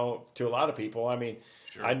 To a lot of people. I mean,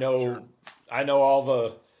 sure, I know all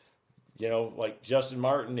the, like Justin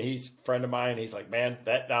Martin, he's a friend of mine. He's like, man,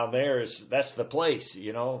 that down there that's the place,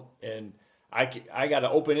 and I got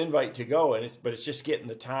an open invite to go, but it's just getting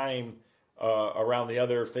the time around the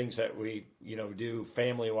other things that we, do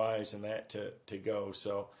family wise and that to go.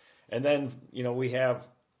 So, and then, you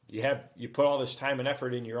put all this time and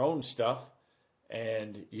effort in your own stuff,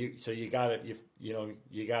 and you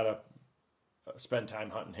gotta spend time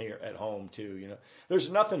hunting here at home too.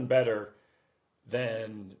 There's nothing better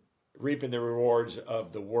than reaping the rewards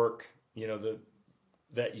of the work,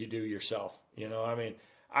 that you do yourself. I mean,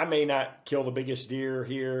 I may not kill the biggest deer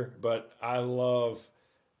here, but I love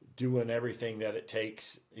doing everything that it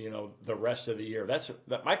takes, the rest of the year.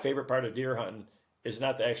 My favorite part of deer hunting is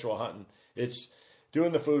not the actual hunting. It's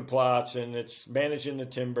doing the food plots, and it's managing the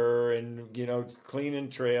timber, and, cleaning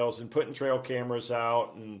trails and putting trail cameras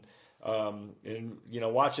out, and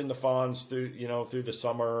watching the fawns through the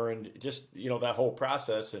summer, and just, that whole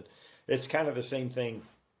process. And it's kind of the same thing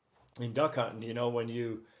in duck hunting, when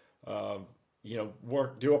you,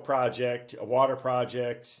 do a project, a water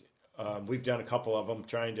project. We've done a couple of them,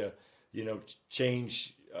 trying to,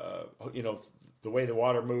 change, the way the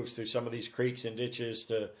water moves through some of these creeks and ditches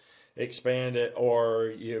to expand it, or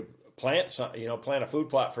you plant a food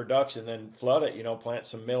plot for ducks and then flood it, plant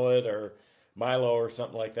some millet or milo or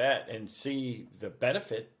something like that, and see the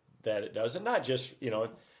benefit that it does. And not just, you're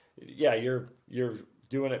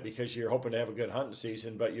doing it because you're hoping to have a good hunting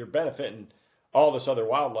season, but you're benefiting all this other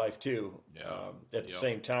wildlife too. Yeah. At the Yep.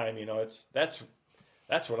 same time,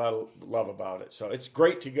 that's what I love about it. So it's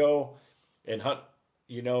great to go and hunt,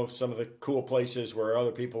 some of the cool places where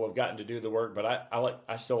other people have gotten to do the work. But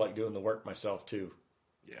I still like doing the work myself too.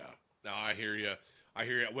 Yeah. No, I hear you.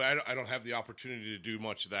 Well, I don't have the opportunity to do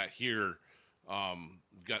much of that here.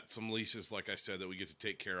 Got some leases, like I said, that we get to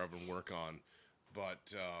take care of and work on.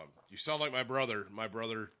 But you sound like my brother. My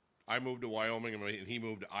brother, I moved to Wyoming and he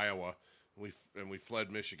moved to Iowa. We fled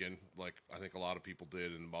Michigan, like I think a lot of people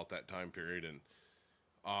did in about that time period. And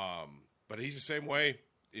but he's the same way.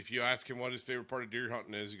 If you ask him what his favorite part of deer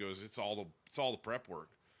hunting is, he goes, "It's all the prep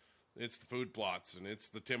work. It's the food plots, and it's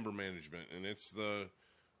the timber management, and it's the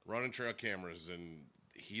running trail cameras." And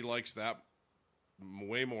he likes that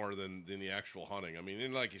way more than the actual hunting. I mean,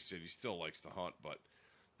 and like you said, he still likes to hunt, but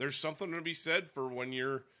there's something to be said for when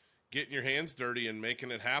you're getting your hands dirty and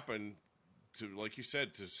making it happen. To, like you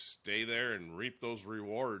said, to stay there and reap those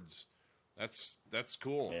rewards. That's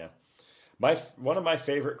cool. Yeah. One of my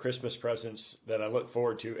favorite Christmas presents that I look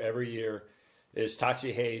forward to every year is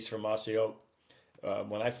Toxie Hayes from Mossy Oak.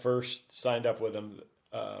 When I first signed up with him,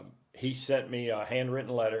 he sent me a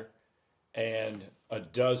handwritten letter and a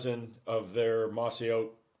dozen of their Mossy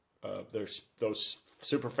Oak, those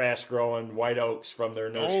super fast growing white oaks from their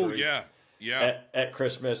nursery. Oh yeah. At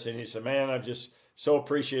Christmas, and he said, "Man, I'm just so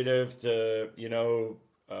appreciative to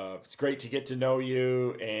it's great to get to know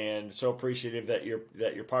you, and so appreciative that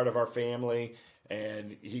you're part of our family."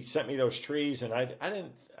 And he sent me those trees, and I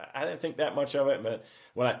didn't think that much of it, but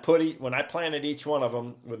when I planted each one of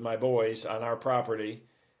them with my boys on our property,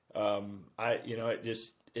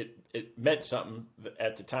 it meant something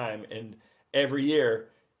at the time. And every year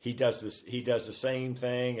he does the same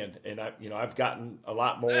thing, and I've gotten a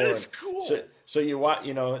lot more. That is cool. So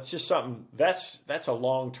it's just something that's a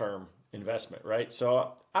long-term investment, right?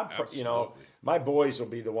 So my boys will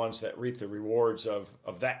be the ones that reap the rewards of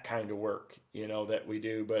that kind of work, that we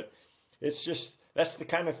do. But it's just, that's the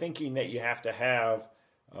kind of thinking that you have to have.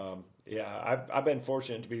 I've been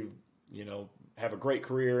fortunate to be, have a great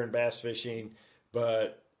career in bass fishing,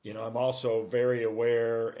 but I'm also very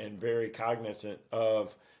aware and very cognizant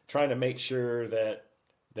of trying to make sure that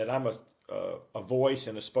I'm a voice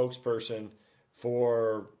and a spokesperson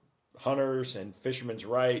for hunters and fishermen's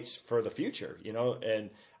rights for the future, and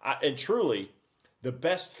truly the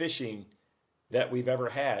best fishing that we've ever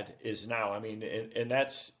had is now. I mean, and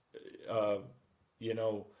that's, no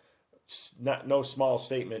small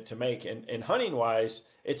statement to make. And hunting wise,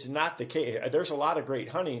 it's not the case. There's a lot of great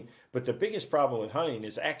hunting, but the biggest problem with hunting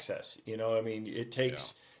is access. It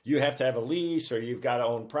takes, you have to have a lease, or you've got to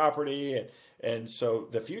own property. And so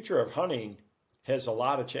the future of hunting has a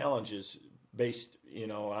lot of challenges based,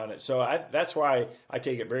 on it. So that's why I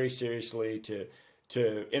take it very seriously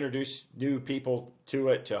to introduce new people to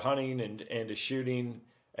it, to hunting and to shooting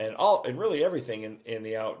and really everything in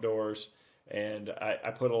the outdoors. And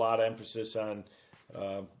I put a lot of emphasis on,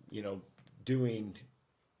 doing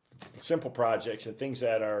simple projects and things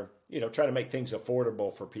that are, try to make things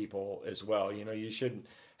affordable for people as well. You shouldn't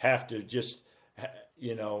have to just,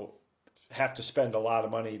 have to spend a lot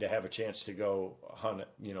of money to have a chance to go hunt,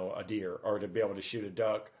 a deer, or to be able to shoot a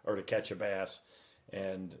duck, or to catch a bass.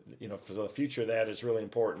 And, for the future, that is really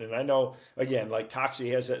important. And I know, again, like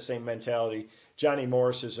Toxie has that same mentality. Johnny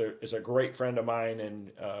Morris is a great friend of mine,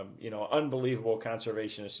 and, unbelievable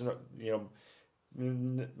conservationist.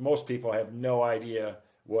 Most people have no idea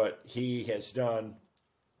what he has done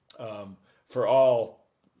for all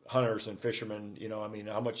hunters and fishermen.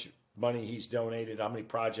 How much money he's donated, how many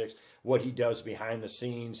projects, what he does behind the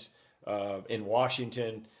scenes in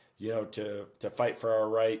Washington, to fight for our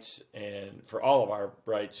rights and for all of our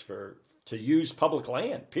rights to use public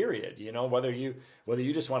land, period. Whether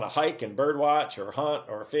you just want to hike and bird watch or hunt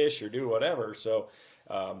or fish or do whatever. So,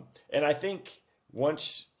 and I think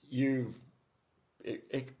once you've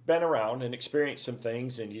been around and experienced some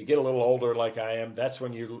things, and you get a little older like I am, that's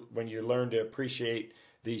when you learn to appreciate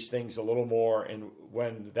these things a little more. And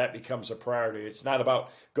when that becomes a priority, it's not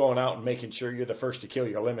about going out and making sure you're the first to kill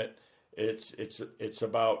your limit. It's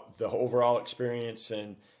about the overall experience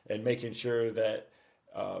and making sure that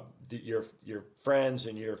your friends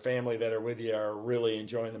and your family that are with you are really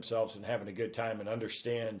enjoying themselves and having a good time, and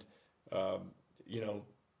understand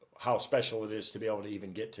how special it is to be able to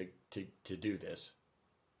even get to do this.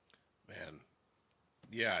 Man,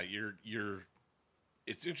 yeah, you're.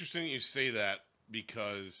 It's interesting you say that,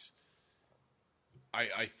 because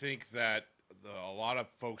I think that a lot of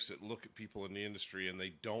folks that look at people in the industry and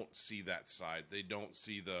they don't see that side. They don't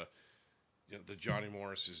see the Johnny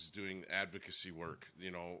Morris is doing advocacy work,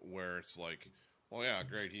 where it's like, well, yeah,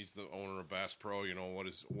 great. He's the owner of Bass Pro. What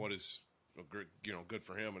is good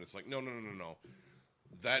for him. And it's like, no.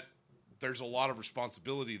 That there's a lot of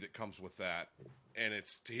responsibility that comes with that. And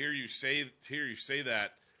it's to hear you say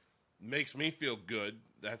that makes me feel good.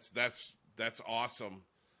 That's awesome.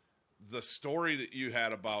 The story that you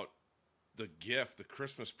had about the gift, the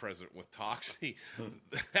Christmas present with Toxie,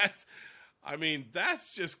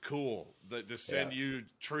 that's just cool. To send you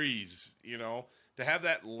trees, to have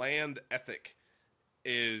that land ethic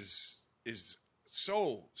is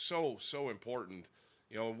so important.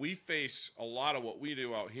 We face a lot of what we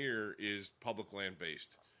do out here is public land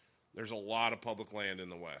based. There's a lot of public land in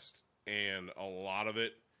the West, and a lot of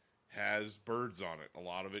it has birds on it. A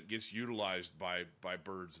lot of it gets utilized by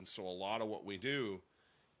birds, and so a lot of what we do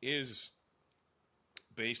is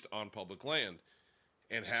based on public land.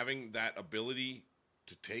 And having that ability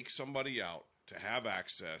to take somebody out, to have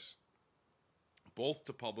access both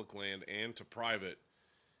to public land and to private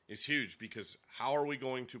is huge, because how are we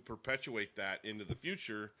going to perpetuate that into the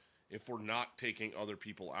future if we're not taking other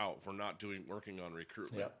people out, if we're not working on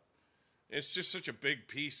recruitment? Yeah. It's just such a big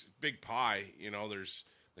pie. There's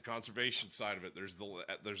the conservation side of it. There's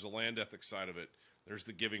the land ethics side of it. There's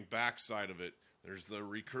the giving back side of it. There's the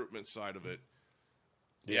recruitment side of it.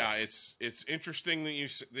 Yeah, it's interesting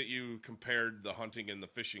that you compared the hunting and the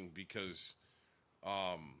fishing, because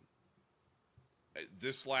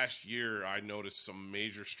this last year I noticed some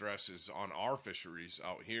major stresses on our fisheries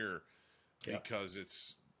out here, because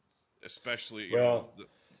it's especially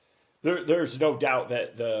There's no doubt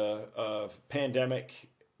that the pandemic,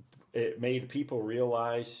 it made people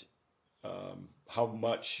realize how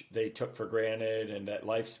much they took for granted, and that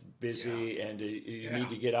life's busy, and you need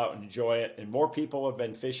to get out and enjoy it. And more people have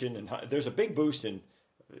been fishing, and there's a big boost in,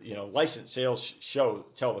 license sales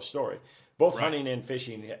tell the story. Both hunting and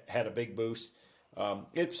fishing had a big boost.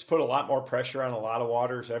 It's put a lot more pressure on a lot of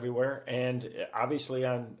waters everywhere, and obviously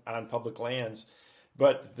on public lands.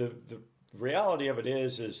 But the reality of it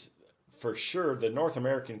is for sure the North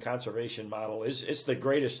American conservation model it's the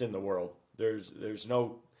greatest in the world. There's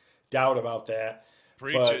no doubt about that.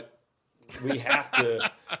 Preach it. We have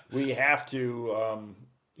to we have to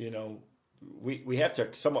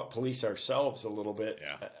somewhat police ourselves a little bit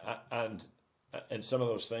on some of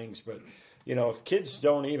those things. But if kids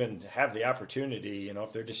don't even have the opportunity,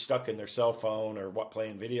 if they're just stuck in their cell phone or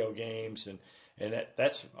playing video games, and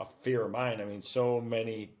that's a fear of mine. I mean, so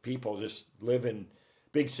many people just live in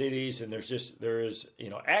big cities, and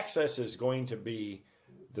access is going to be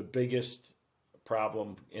the biggest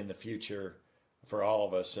problem in the future for all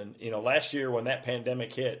of us. And last year when that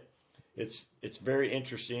pandemic hit, it's very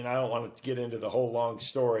interesting. I don't want to get into the whole long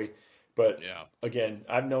story, but again,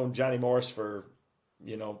 I've known Johnny Morris for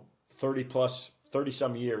 30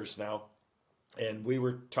 some years now, and we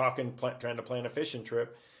were trying to plan a fishing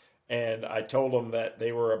trip, and I told him that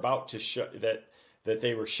they were about to that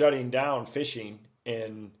they were shutting down fishing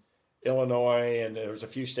in Illinois, and there was a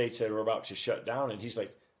few states that were about to shut down. And he's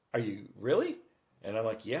like, "Are you really?" And I'm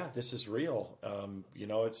like, "Yeah, this is real.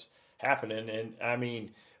 It's happening." And I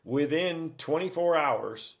mean, within 24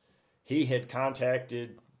 hours, he had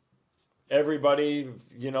contacted everybody,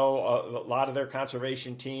 a lot of their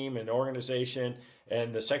conservation team and organization,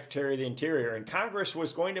 and the Secretary of the Interior. And Congress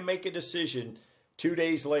was going to make a decision 2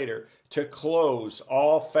 days later to close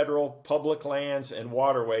all federal public lands and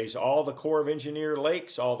waterways, all the Corps of Engineer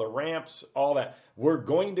lakes, all the ramps, all that were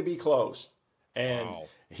going to be closed. And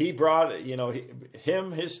he brought,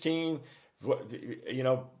 his team,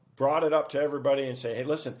 brought it up to everybody and say, "Hey,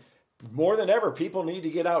 listen, more than ever, people need to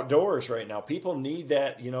get outdoors right now. People need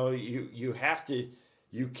that, you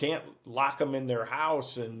can't lock them in their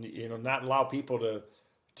house and, not allow people to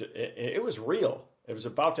it was real. It was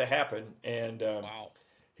about to happen." And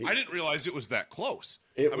I didn't realize it was that close.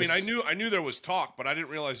 I knew there was talk, but I didn't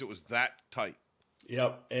realize it was that tight.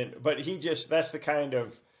 Yep. But that's the kind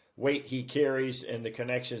of weight he carries and the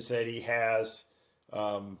connections that he has,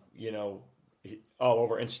 all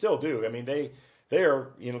over, and still do. I mean,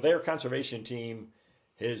 their conservation team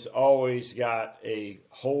has always got a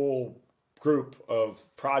whole group of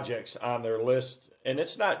projects on their list, and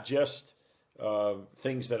it's not just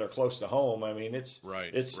things that are close to home. I mean, it's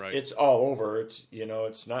all over. It's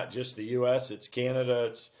it's not just the U.S. It's Canada.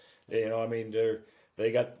 It's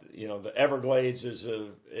they got the Everglades is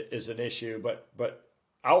an issue, but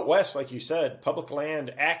out west, like you said, public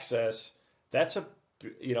land access, that's a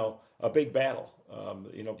big battle.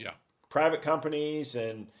 Private companies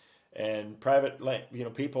and private land,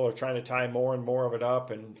 people are trying to tie more and more of it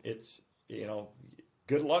up, and it's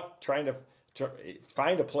good luck trying to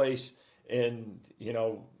find a place in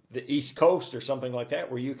the East Coast or something like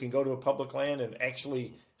that, where you can go to a public land and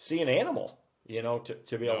actually see an animal,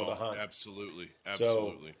 to be able to hunt. Absolutely.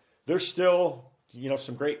 So there's still,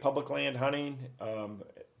 some great public land hunting,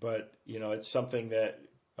 but it's something that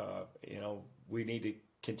we need to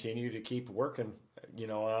continue to keep working,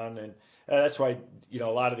 on, and that's why a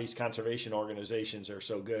lot of these conservation organizations are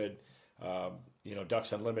so good.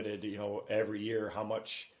 Ducks Unlimited, every year how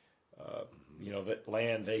much that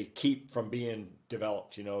land they keep from being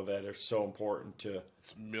developed, that are so important to.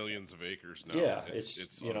 It's millions of acres now. Yeah,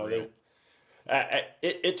 it's unreal.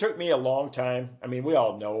 It took me a long time. I mean, we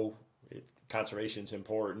all know conservation is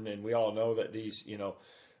important, and we all know that these,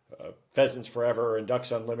 Pheasants Forever and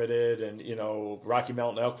Ducks Unlimited and, Rocky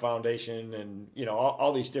Mountain Elk Foundation and,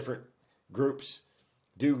 all these different groups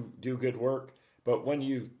do good work. But when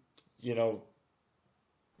you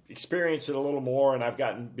experience it a little more, and I've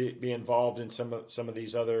gotten be involved in some of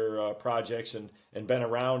these other projects and been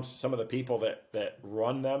around some of the people that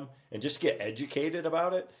run them and just get educated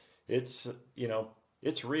about it, it's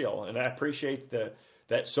real. And I appreciate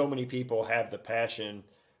that so many people have the passion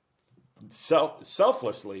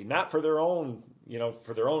selflessly, not for their own,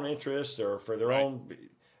 interest or for their own,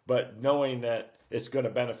 but knowing that it's going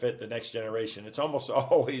to benefit the next generation. It's almost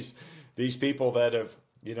always these people that have,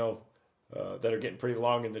 that are getting pretty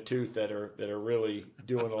long in the tooth that are really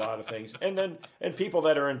doing a lot of things, and people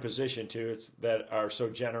that are in position that are so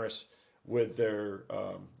generous with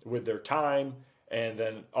their time and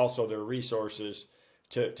then also their resources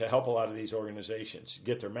to help a lot of these organizations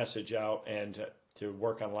get their message out and to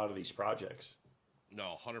work on a lot of these projects.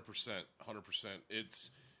 No, 100%.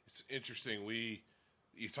 It's interesting.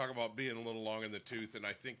 You talk about being a little long in the tooth, and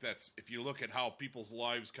I think that's, if you look at how people's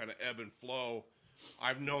lives kind of ebb and flow,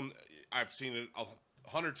 I've seen it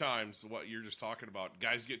 100 times, what you're just talking about.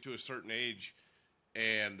 Guys get to a certain age,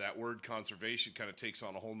 and that word conservation kind of takes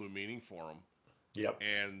on a whole new meaning for them. Yep.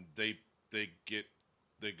 And they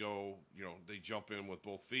go, they jump in with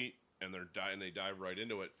both feet, and they dive right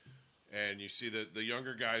into it. And you see that the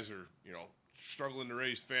younger guys are, struggling to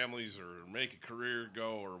raise families or make a career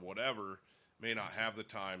go or whatever, may not have the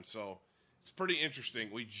time. So it's pretty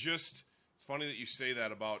interesting. It's funny that you say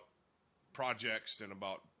that about projects and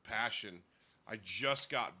about passion. I just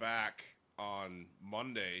got back on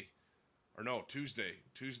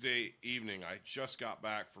Tuesday evening. I just got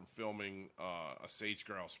back from filming a sage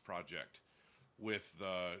grouse project with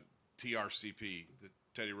the TRCP, the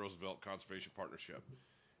Teddy Roosevelt Conservation Partnership.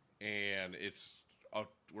 And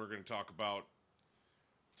we're going to talk about,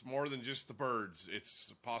 it's more than just the birds.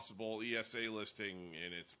 It's a possible ESA listing,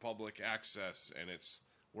 and it's public access, and it's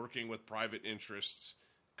working with private interests,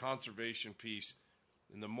 conservation piece.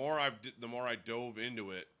 And the more I dove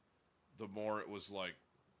into it, the more it was like,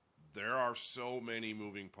 there are so many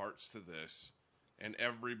moving parts to this, and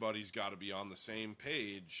everybody's got to be on the same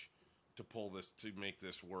page to make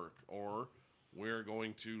this work, or we're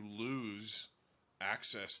going to lose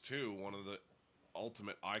access to one of the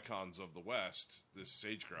ultimate icons of the West, this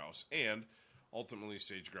sage grouse, and ultimately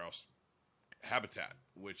sage grouse habitat,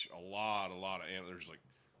 which a lot of there's like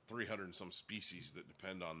 300 and some species that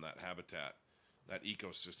depend on that habitat, that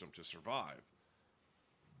ecosystem to survive.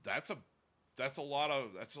 That's a lot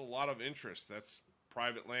of interest. That's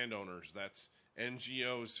private landowners. That's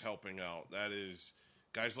NGOs helping out. That is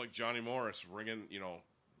guys like Johnny Morris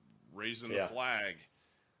raising the flag.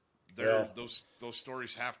 Those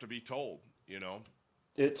stories have to be told,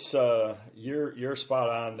 It's you're spot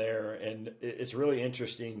on there, and it's really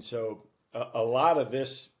interesting. So a lot of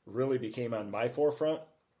this really became on my forefront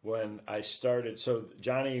when I started. So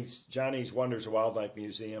Johnny's Wonders of Wildlife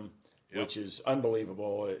Museum, which is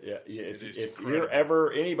unbelievable. If you're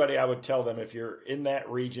ever anybody, I would tell them, if you're in that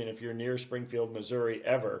region, if you're near Springfield, Missouri,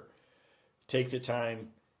 ever take the time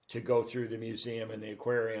to go through the museum and the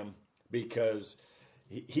aquarium, because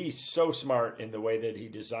he's so smart in the way that he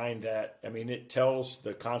designed that. I mean, it tells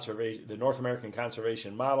the North American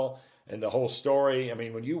conservation model and the whole story. I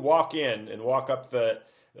mean, when you walk in and go up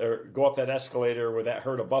that escalator with that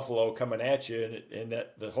herd of buffalo coming at you, and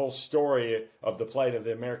that the whole story of the plight of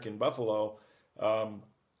the American buffalo,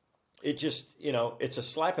 it just, it's a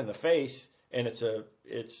slap in the face, and it's a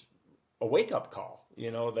wake up call,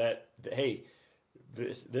 that, hey,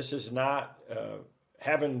 this is not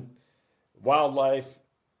having wildlife,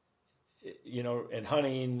 and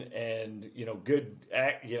hunting and, good,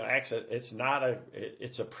 access.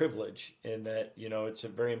 It's a privilege in that, it's a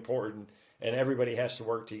very important, and everybody has to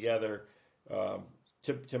work together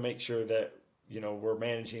to make sure that, we're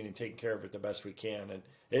managing and taking care of it the best we can. And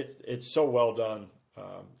it's so well done.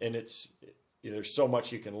 And there's so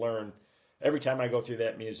much you can learn every time I go through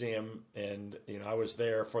that museum, and I was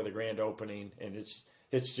there for the grand opening, and it's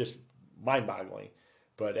just mind-boggling.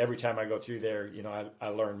 But every time I go through there, I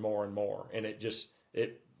learn more and more, and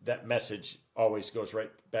that message always goes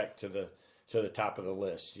right back to the top of the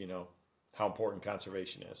list. How important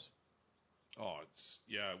conservation is. Oh,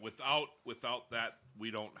 without that,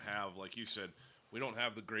 we don't have, like you said, we don't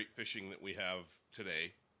have the great fishing that we have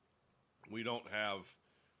today. We don't have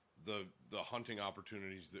the hunting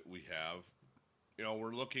opportunities that we have.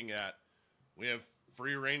 We're looking at, we have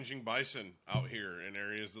free-ranging bison out here in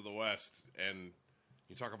areas of the West, and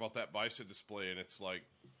you talk about that bison display, and it's like,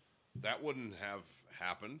 that wouldn't have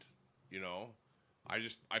happened.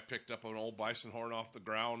 I picked up an old bison horn off the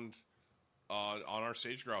ground on our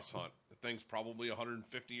sage grouse hunt. The thing's probably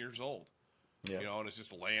 150 years old. Yeah. And it's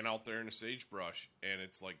just laying out there in the sagebrush, and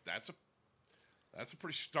it's like, that's a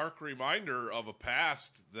pretty stark reminder of a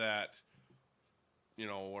past that,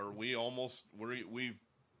 where we've,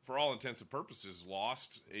 for all intents and purposes,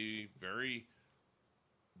 lost a very,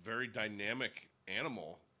 very dynamic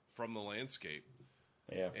animal from the landscape.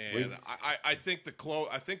 Yeah. And I think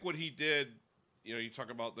I think what he did, you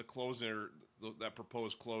talk about the closure, that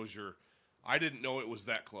proposed closure. I didn't know it was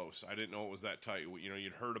that close. I didn't know it was that tight.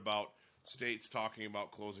 You'd heard about states talking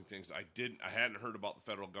about closing things. I hadn't heard about the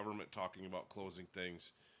federal government talking about closing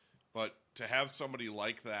things. But to have somebody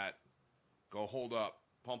like that go, hold up,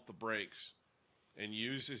 pump the brakes, and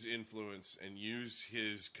use his influence and use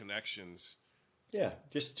his connections. Yeah,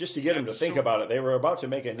 just to get him to think about it. They were about to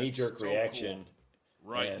make a knee-jerk reaction.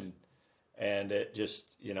 Cool. Right. And it just,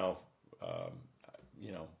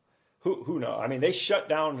 who knows? I mean, they shut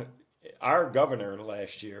down, our governor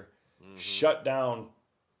last year, shut down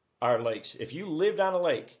our lakes. If you lived on a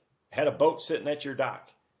lake, had a boat sitting at your dock,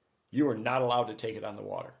 you were not allowed to take it on the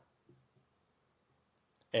water.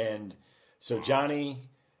 And so Johnny,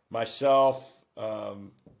 myself, our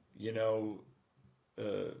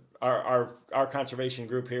conservation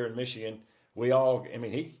group here in Michigan, we all, I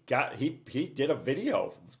mean, he did a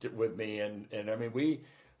video with me, and I mean,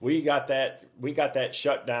 we got that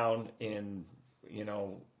shut down in,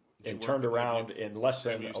 and turned around in less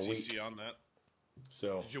than a week. On that?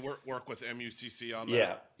 So did you work with MUCC on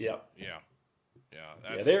that? Yeah.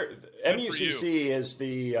 MUCC is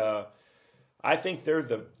the, I think they're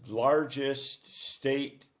the largest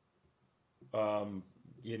state,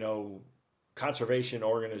 conservation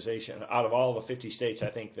organization out of all the 50 states. I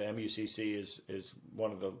think the MUCC is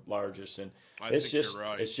one of the largest, and it's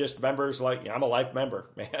just members like, I'm a life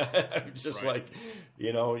member, man. It's just right. Like,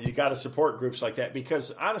 you got to support groups like that,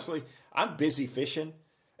 because honestly, I'm busy fishing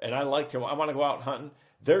and I want to go out hunting.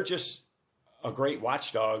 They're just a great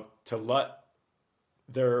watchdog to let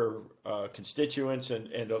their constituents and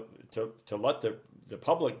to let the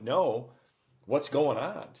public know what's going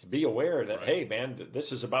on, to be aware that, right. Hey, man,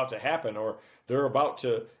 this is about to happen, or they're about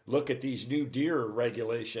to look at these new deer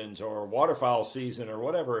regulations or waterfowl season or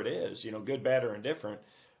whatever it is, good, bad, or indifferent.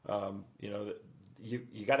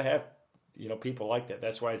 You got to have, people like that.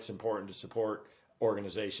 That's why it's important to support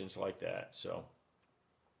organizations like that. So.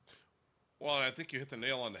 Well, I think you hit the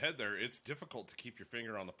nail on the head there. It's difficult to keep your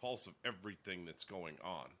finger on the pulse of everything that's going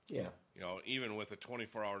on. Yeah. Even with a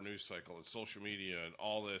 24-hour news cycle and social media and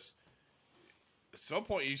all this, at some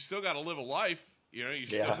point you still got to live a life. You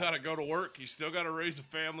still got to go to work. You still got to raise a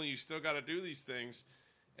family. You still got to do these things.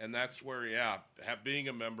 And that's where, being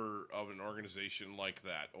a member of an organization like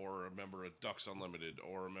that, or a member of Ducks Unlimited,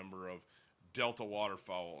 or a member of Delta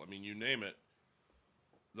Waterfowl, I mean, you name it,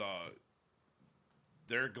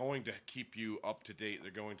 they're going to keep you up to date.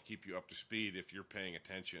 They're going to keep you up to speed if you're paying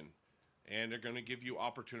attention. And they're going to give you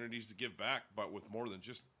opportunities to give back, but with more than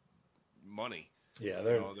just money. Yeah,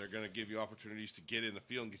 they're going to give you opportunities to get in the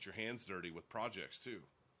field and get your hands dirty with projects too.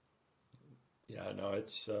 Yeah, no,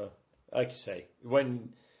 it's like you say,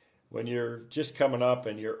 when you're just coming up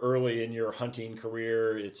and you're early in your hunting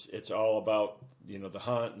career, it's all about the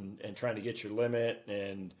hunt and trying to get your limit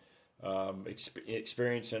and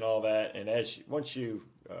experience and all that. And once you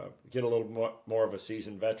get a little more of a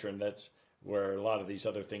seasoned veteran, that's where a lot of these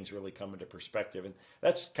other things really come into perspective. And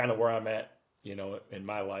that's kind of where I'm at. In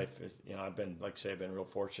my life, I've been, like I say, I've been real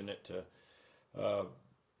fortunate to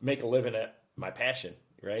make a living at my passion,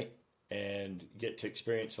 right? And get to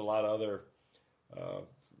experience a lot of other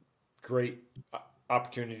great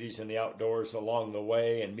opportunities in the outdoors along the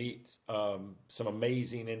way and meet some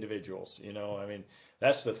amazing individuals. I mean,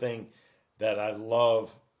 that's the thing that I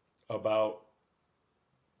love about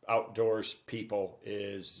outdoors people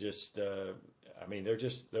is just, they're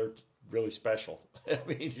really special. I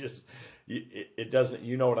mean, it doesn't,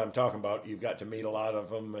 what I'm talking about. You've got to meet a lot of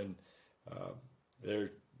them, and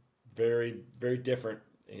very, very different,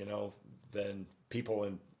 than people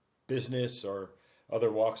in business or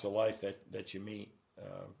other walks of life that you meet.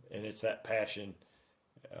 And it's that passion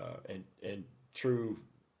and true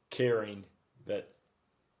caring that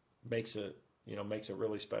makes it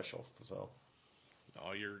really special. So.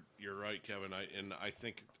 Oh, you're right, Kevin. I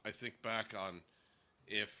think back on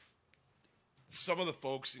if some of the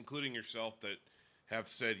folks, including yourself, that have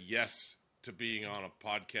said yes to being on a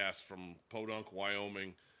podcast from Podunk,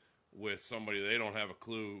 Wyoming, with somebody they don't have a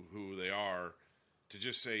clue who they are, to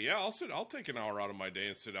just say, yeah, I'll take an hour out of my day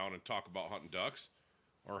and sit down and talk about hunting ducks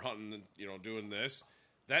or hunting, doing this.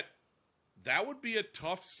 That would be a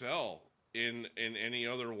tough sell in any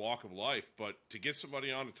other walk of life, but to get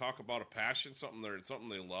somebody on to talk about a passion, something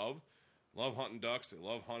they love hunting ducks, they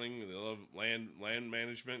love hunting, they love land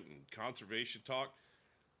management and conservation talk.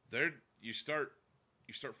 You start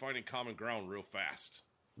finding common ground real fast.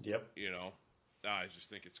 Yep. I just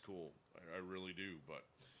think it's cool. I really do. But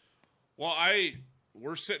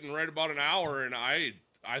we're sitting right about an hour, and I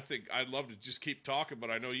think I'd love to just keep talking, but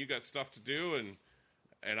I know you got stuff to do,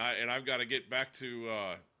 and I've got to get back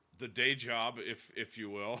to the day job, if you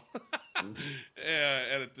will,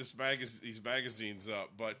 edit these magazines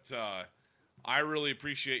up. But I really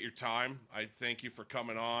appreciate your time. I thank you for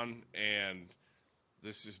coming on, and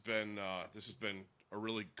this has been a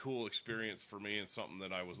really cool experience for me and something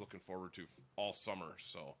that I was looking forward to all summer.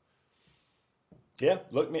 So. Yeah,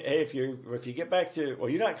 hey, if you get back to, well,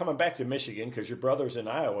 you're not coming back to Michigan because your brother's in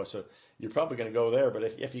Iowa, so you're probably going to go there. But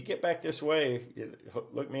if you get back this way,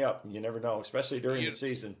 look me up. You never know, especially during the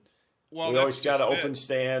season. Well, we always got an open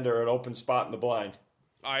stand or an open spot in the blind.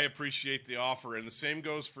 I appreciate the offer, and the same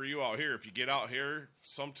goes for you out here. If you get out here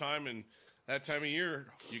sometime in that time of year,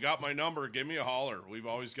 you got my number. Give me a holler. We've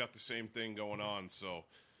always got the same thing going on, so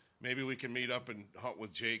maybe we can meet up and hunt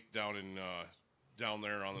with Jake down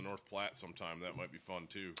there on the North Platte sometime. That might be fun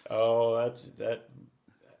too. Oh,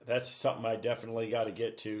 that's something I definitely got to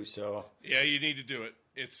get to. So yeah, you need to do it.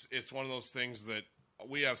 It's one of those things that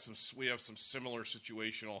we have some similar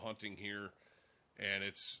situational hunting here, and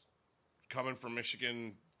it's coming from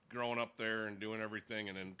Michigan, growing up there and doing everything,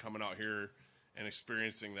 and then coming out here and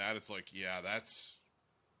experiencing that. It's like, yeah, that's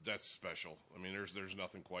special. I mean, there's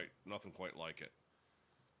nothing quite like it,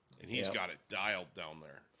 and he's got it dialed down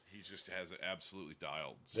there. He just has it absolutely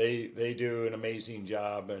dialed. So. They do an amazing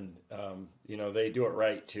job, and they do it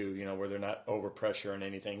right too. Where they're not over pressure on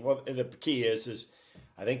anything. Well, the key is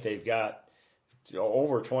I think they've got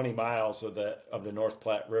over 20 miles of the North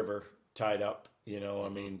Platte River tied up. I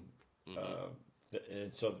mean,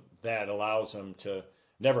 and so that allows them to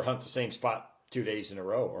never hunt the same spot 2 days in a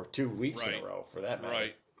row or 2 weeks in a row, for that matter.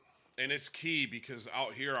 Right. And it's key because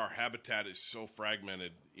out here our habitat is so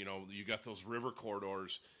fragmented. You got those river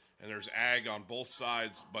corridors. And there's ag on both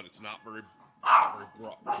sides, but it's not very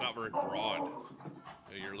broad.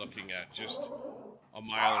 You're looking at just a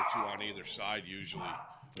mile or two on either side usually.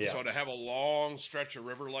 Yeah. So to have a long stretch of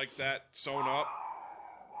river like that sewn up,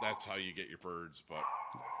 that's how you get your birds. But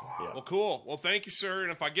Well, cool. Well, thank you, sir.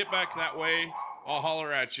 And if I get back that way, I'll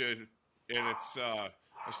holler at you. And it's I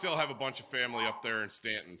still have a bunch of family up there in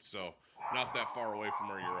Stanton, so not that far away from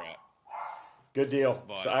where you're at. Good deal.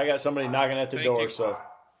 So I got somebody knocking at the door, so.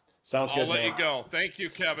 Sounds good, I'll let you go. Thank you,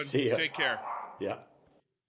 Kevin. See ya. Take care. Yeah.